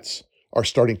pants are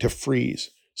starting to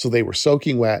freeze. So they were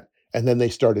soaking wet, and then they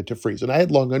started to freeze. And I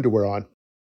had long underwear on.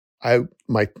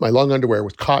 My long underwear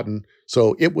was cotton,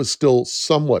 so it was still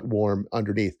somewhat warm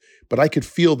underneath, but I could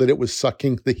feel that it was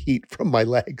sucking the heat from my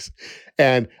legs.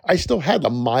 And I still had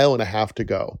 1.5 miles to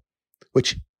go,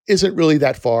 which isn't really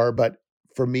that far, but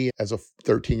for me as a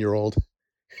 13-year-old,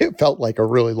 it felt like a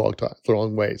really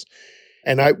long ways.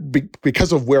 And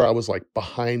because of where I was like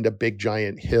behind a big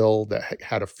giant hill that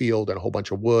had a field and a whole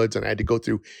bunch of woods, and I had to go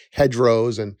through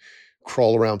hedgerows and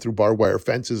crawl around through barbed wire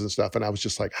fences and stuff. And I was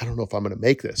just like, I don't know if I'm going to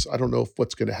make this. I don't know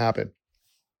what's going to happen.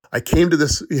 I came to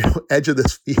this edge of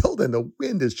this field, and the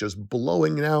wind is just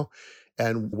blowing now.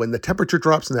 And when the temperature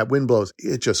drops and that wind blows,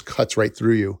 it just cuts right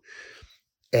through you.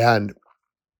 And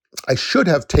I should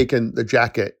have taken the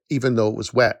jacket, even though it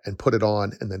was wet, and put it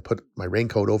on and then put my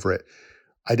raincoat over it.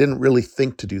 I didn't really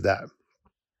think to do that.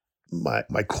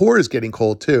 My core is getting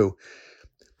cold too,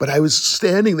 but I was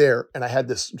standing there and I had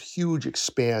this huge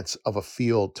expanse of a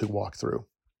field to walk through.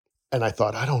 And I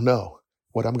thought, I don't know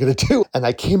what I'm going to do. And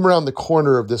I came around the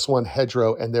corner of this one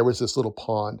hedgerow, and there was this little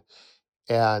pond.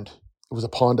 And it was a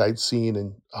pond I'd seen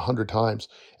 100 times.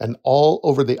 And all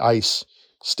over the ice,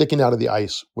 sticking out of the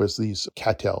ice, was these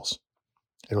cattails.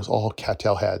 It was all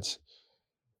cattail heads.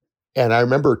 And I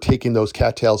remember taking those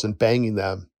cattails and banging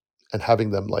them and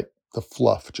having them, like the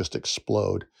fluff, just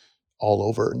explode all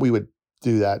over. We would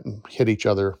do that and hit each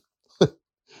other.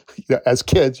 As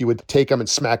kids, you would take them and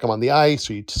smack them on the ice,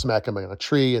 or you'd smack them on a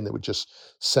tree, and they would just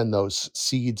send those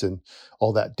seeds and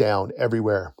all that down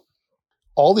everywhere.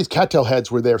 All these cattail heads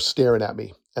were there staring at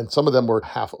me, and some of them were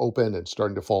half open and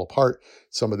starting to fall apart.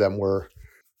 Some of them were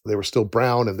still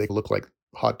brown, and they looked like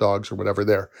hot dogs or whatever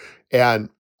there. And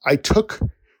I took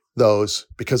those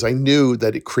because I knew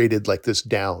that it created like this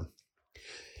down.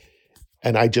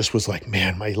 And I just was like,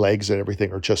 man, my legs and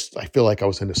everything are just, I feel like I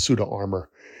was in a suit of armor,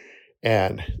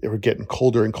 and they were getting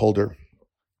colder and colder.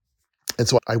 And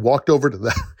so I walked over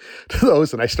to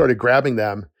those, and I started grabbing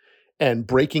them and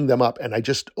breaking them up. And I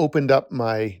just opened up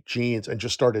my jeans and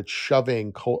just started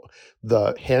shoving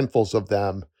the handfuls of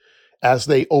them as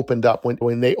they opened up.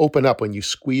 When they open up, when you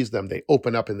squeeze them, they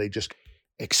open up and they just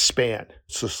expand.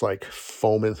 It's just like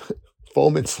foam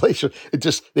insulation.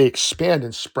 They expand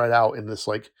and spread out in this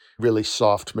like really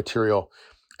soft material.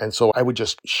 And so I would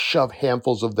just shove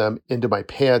handfuls of them into my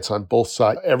pants on both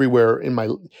sides, everywhere in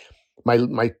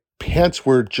my pants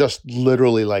were just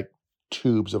literally like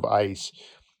tubes of ice.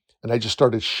 And I just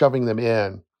started shoving them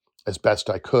in as best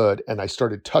I could. And I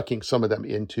started tucking some of them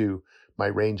into my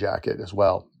rain jacket as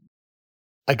well.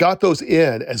 I got those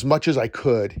in as much as I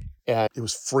could. And it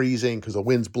was freezing because the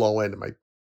wind's blowing and my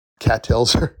cattail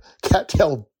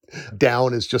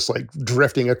down is just like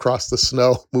drifting across the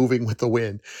snow, moving with the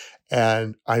wind.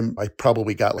 And I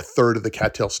probably got like a third of the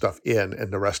cattail stuff in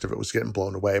and the rest of it was getting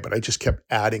blown away. But I just kept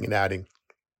adding and adding.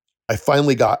 I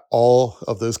finally got all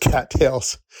of those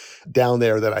cattails down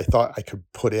there that I thought I could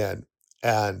put in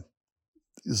and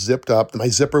zipped up. My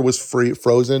zipper was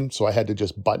frozen, so I had to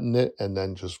just button it and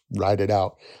then just ride it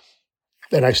out.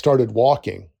 And I started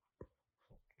walking.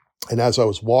 And as I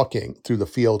was walking through the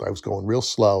field, I was going real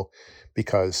slow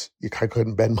because I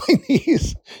couldn't bend my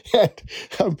knees.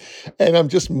 And I'm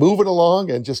just moving along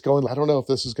and just going, I don't know if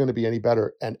this is going to be any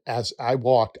better. And as I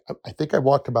walked, I think I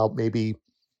walked about maybe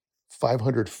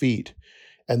 500 feet.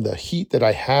 And the heat that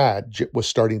I had was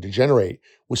starting to generate,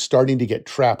 was starting to get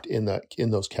trapped in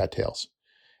those cattails.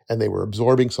 And they were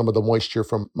absorbing some of the moisture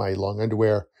from my long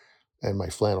underwear and my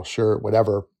flannel shirt,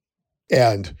 whatever.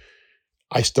 And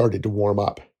I started to warm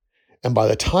up. And by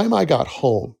the time I got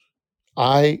home,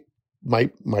 my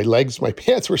legs, my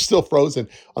pants were still frozen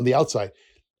on the outside,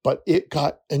 but it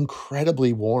got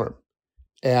incredibly warm.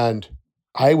 And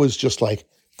I was just like,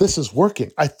 this is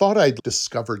working. I thought I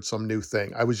discovered some new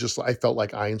thing. I felt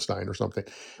like Einstein or something,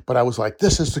 but I was like,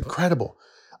 this is incredible.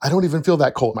 I don't even feel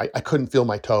that cold. I couldn't feel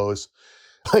my toes.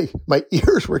 My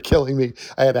ears were killing me.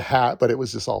 I had a hat, but it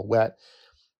was just all wet.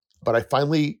 But I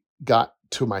finally got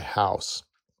to my house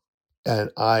and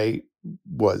I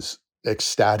was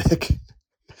ecstatic.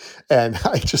 And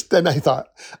then I thought,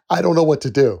 I don't know what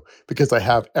to do because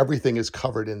everything is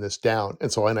covered in this down.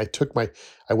 And so, I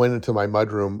went into my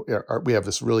mudroom. We have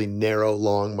this really narrow,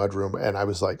 long mudroom. And I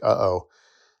was like,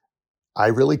 I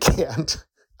really can't.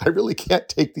 I really can't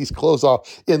take these clothes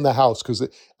off in the house because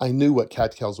I knew what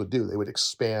cattails would do. They would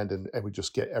expand and would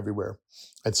just get everywhere.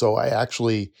 And so I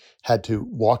actually had to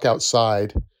walk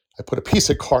outside. I put a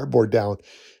piece of cardboard down.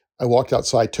 I walked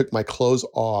outside, took my clothes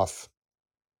off,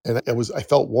 and I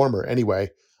felt warmer anyway.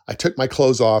 I took my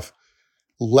clothes off,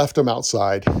 left them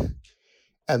outside,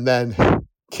 and then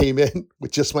came in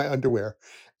with just my underwear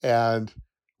and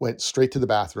went straight to the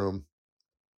bathroom,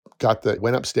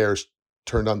 went upstairs,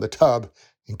 turned on the tub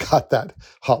and got that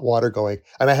hot water going.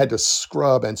 And I had to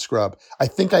scrub and scrub. I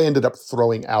think I ended up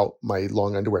throwing out my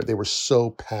long underwear. They were so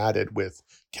padded with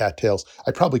cattails.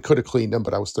 I probably could have cleaned them,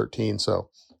 but I was 13. So,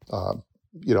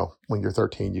 when you're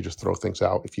 13, you just throw things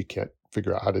out if you can't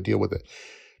figure out how to deal with it.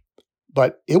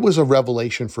 But it was a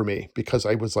revelation for me because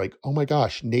I was like, oh my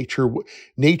gosh, nature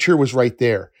was right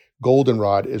there.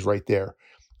 Goldenrod is right there.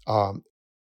 Um,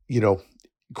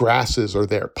 Grasses are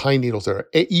there, pine needles are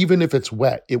there. Even if it's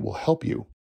wet, it will help you.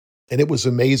 And it was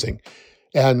amazing.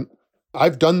 And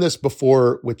I've done this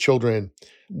before with children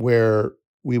where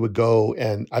we would go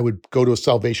and I would go to a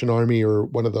Salvation Army or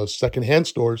one of those secondhand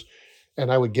stores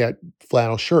and I would get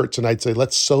flannel shirts and I'd say,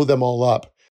 let's sew them all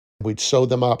up. We'd sew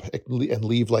them up and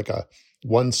leave like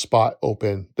one spot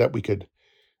open that we could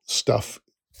stuff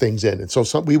things in. And so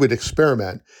we would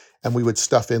experiment and we would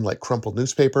stuff in like crumpled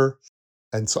newspaper.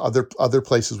 And so other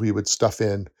places we would stuff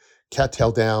in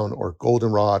cattail down or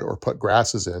goldenrod or put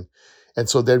grasses in. And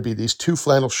so there'd be these two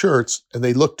flannel shirts and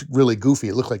they looked really goofy.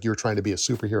 It looked like you were trying to be a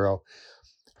superhero.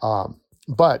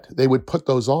 But they would put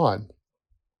those on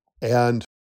and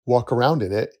walk around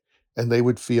in it and they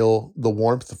would feel the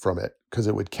warmth from it because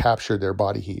it would capture their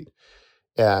body heat.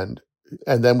 And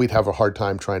then we'd have a hard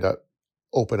time trying to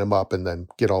open them up and then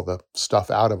get all the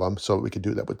stuff out of them so we could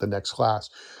do that with the next class.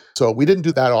 So we didn't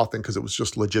do that often because it was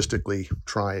just logistically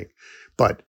trying.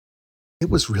 But it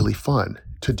was really fun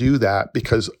to do that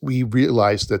because we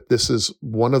realized that this is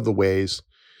one of the ways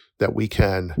that we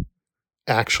can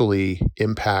actually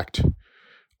impact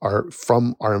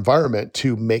from our environment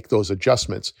to make those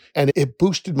adjustments. And it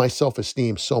boosted my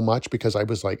self-esteem so much because I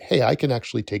was like, hey, I can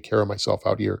actually take care of myself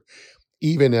out here,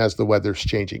 even as the weather's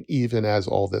changing, even as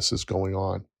all this is going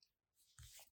on.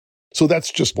 So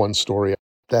that's just one story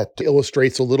that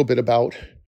illustrates a little bit about.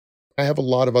 I have a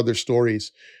lot of other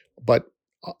stories, but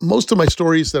most of my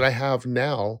stories that I have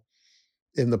now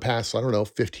in the past, I don't know,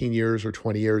 15 years or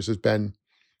 20 years has been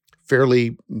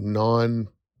fairly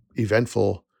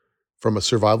non-eventful from a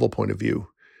survival point of view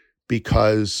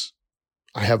because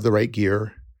I have the right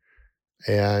gear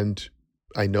and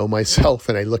I know myself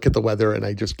and I look at the weather and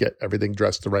I just get everything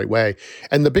dressed the right way.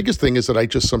 And the biggest thing is that I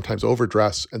just sometimes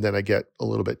overdress and then I get a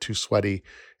little bit too sweaty.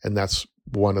 And that's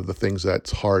one of the things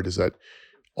that's hard, is that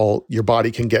all your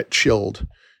body can get chilled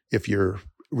if you're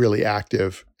really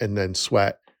active and then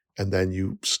sweat and then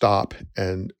you stop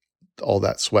and all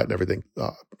that sweat and everything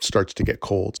starts to get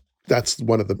cold. That's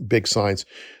one of the big signs.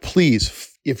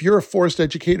 Please, if you're a forest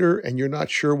educator and you're not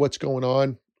sure what's going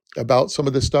on about some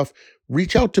of this stuff,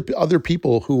 reach out to other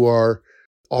people who are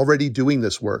already doing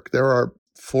this work. There are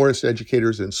forest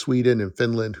educators in Sweden and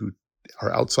Finland who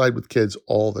are outside with kids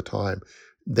all the time.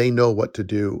 They know what to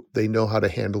do. They know how to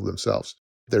handle themselves.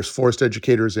 There's forest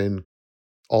educators in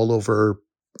all over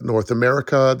North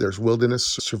America. There's wilderness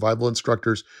survival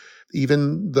instructors.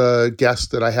 Even the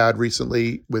guest that I had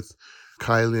recently with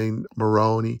Kylie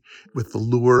Maroney with the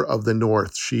Lure of the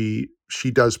North, she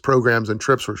does programs and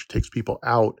trips where she takes people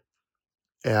out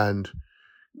and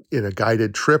in a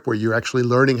guided trip where you're actually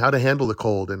learning how to handle the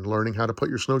cold and learning how to put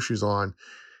your snowshoes on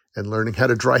and learning how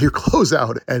to dry your clothes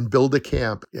out and build a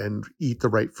camp and eat the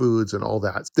right foods and all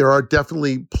that. There are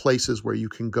definitely places where you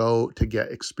can go to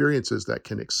get experiences that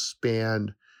can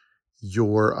expand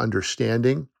your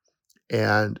understanding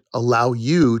and allow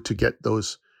you to get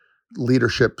those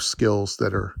leadership skills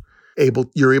that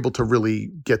you're able to really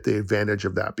get the advantage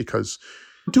of that, because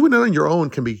doing it on your own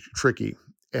can be tricky.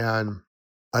 And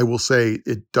I will say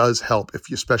it does help,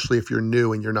 especially if you're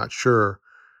new and you're not sure.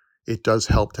 It does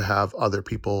help to have other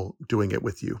people doing it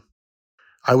with you.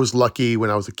 I was lucky when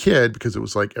I was a kid because it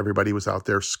was like everybody was out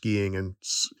there skiing and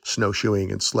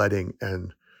snowshoeing and sledding.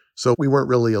 And so we weren't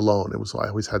really alone. I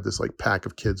always had this like pack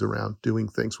of kids around doing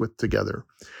things with together.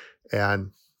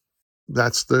 And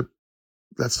that's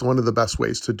one of the best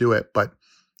ways to do it. But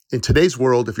in today's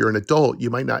world, if you're an adult,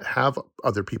 you might not have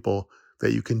other people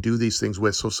that you can do these things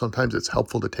with. So sometimes it's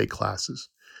helpful to take classes.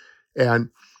 And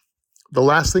the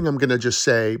last thing I'm going to just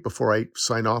say before I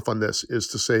sign off on this is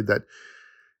to say that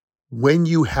when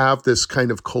you have this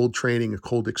kind of cold training, a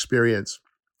cold experience,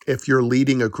 if you're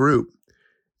leading a group,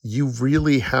 you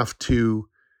really have to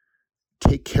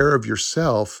take care of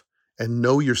yourself and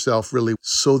know yourself really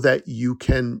so that you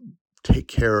can take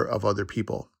care of other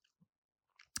people.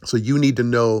 So you need to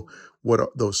know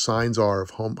what those signs are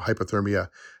of hypothermia.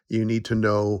 You need to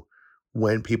know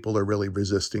when people are really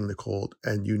resisting the cold,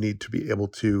 and you need to be able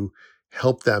to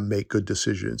help them make good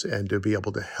decisions and to be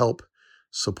able to help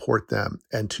support them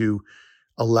and to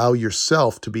allow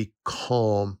yourself to be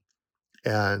calm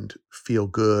and feel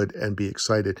good and be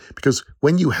excited. Because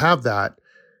when you have that,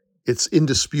 it's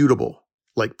indisputable.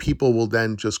 Like people will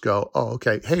then just go, oh,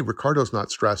 okay, hey, Ricardo's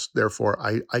not stressed, therefore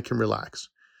I can relax.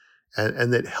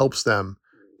 And it helps them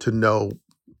to know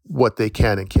what they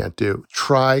can and can't do.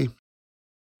 Try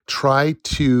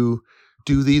to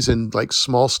do these in like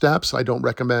small steps. I don't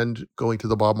recommend going to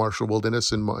the Bob Marshall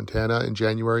Wilderness in Montana in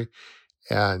January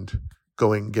and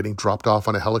getting dropped off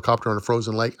on a helicopter on a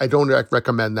frozen lake. I don't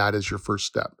recommend that as your first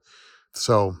step.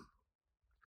 So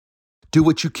do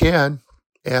what you can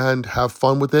and have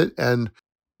fun with it. And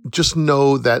just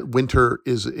know that winter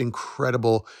is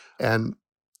incredible. And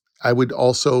I would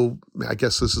also, I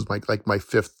guess this is my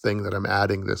fifth thing that I'm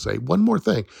adding this, one more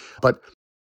thing, but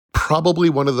probably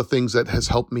one of the things that has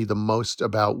helped me the most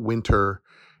about winter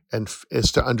and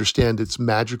is to understand its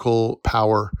magical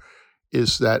power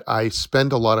is that I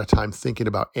spend a lot of time thinking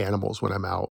about animals when I'm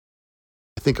out.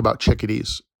 I think about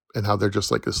chickadees and how they're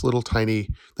just like this little tiny,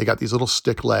 they got these little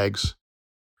stick legs.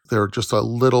 They're just a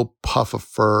little puff of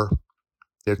fur.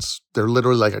 They're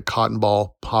literally like a cotton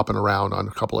ball popping around on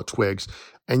a couple of twigs.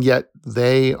 And yet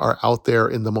they are out there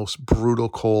in the most brutal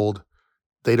cold.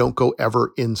 They don't go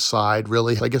ever inside,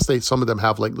 really. I guess some of them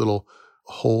have like little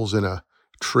holes in a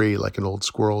tree, like an old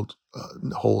squirrel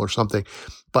hole or something.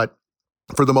 But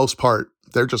for the most part,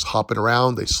 they're just hopping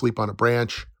around. They sleep on a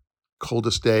branch.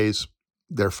 Coldest days,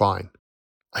 they're fine.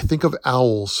 I think of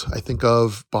owls. I think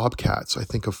of bobcats. I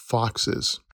think of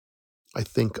foxes. I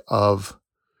think of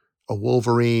a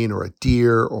wolverine or a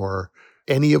deer or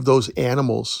any of those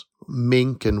animals,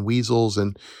 mink and weasels,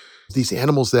 and these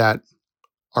animals that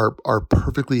are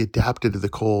perfectly adapted to the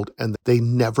cold and they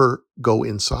never go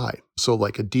inside. So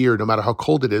like a deer, no matter how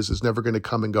cold it is never going to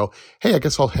come and go, hey, I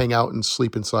guess I'll hang out and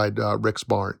sleep inside Rick's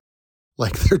barn.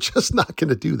 Like they're just not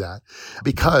going to do that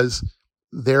because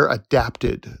they're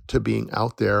adapted to being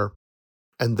out there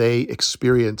and they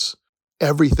experience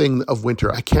everything of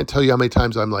winter. I can't tell you how many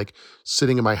times I'm like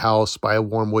sitting in my house by a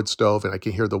warm wood stove and I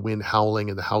can hear the wind howling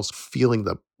in the house, feeling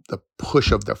the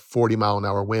push of the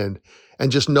 40-mile-an-hour wind, and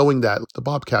just knowing that the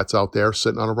bobcat's out there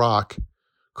sitting on a rock,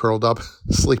 curled up,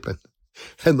 sleeping.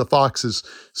 And the fox is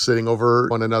sitting over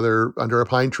one another under a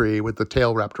pine tree with the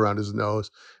tail wrapped around his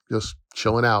nose, just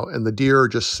chilling out. And the deer are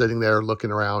just sitting there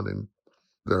looking around and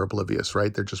they're oblivious,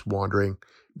 right? They're just wandering,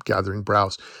 gathering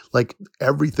browse. Like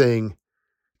everything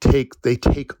they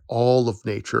take all of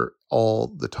nature all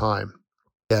the time.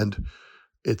 And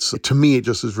to me, it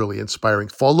just is really inspiring.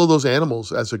 Follow those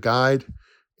animals as a guide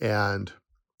and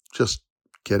just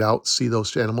get out, see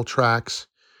those animal tracks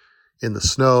in the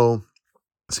snow,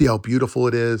 see how beautiful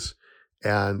it is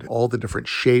and all the different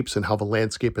shapes and how the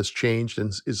landscape has changed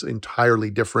and is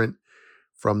entirely different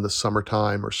from the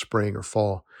summertime or spring or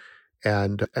fall.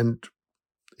 And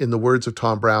in the words of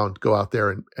Tom Brown, go out there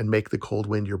and make the cold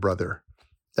wind your brother.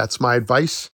 That's my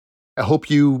advice. I hope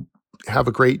you have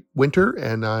a great winter,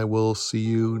 and I will see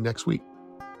you next week.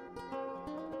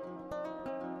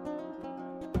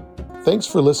 Thanks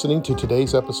for listening to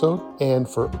today's episode and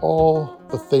for all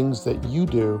the things that you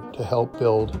do to help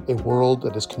build a world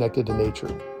that is connected to nature.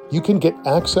 You can get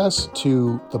access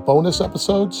to the bonus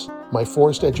episodes, my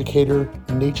Forest Educator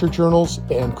nature journals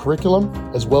and curriculum,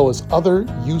 as well as other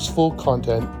useful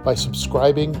content by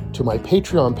subscribing to my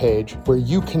Patreon page, where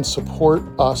you can support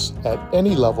us at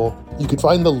any level. You can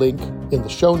find the link in the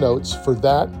show notes for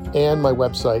that and my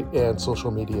website and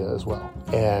social media as well.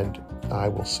 And I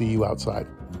will see you outside.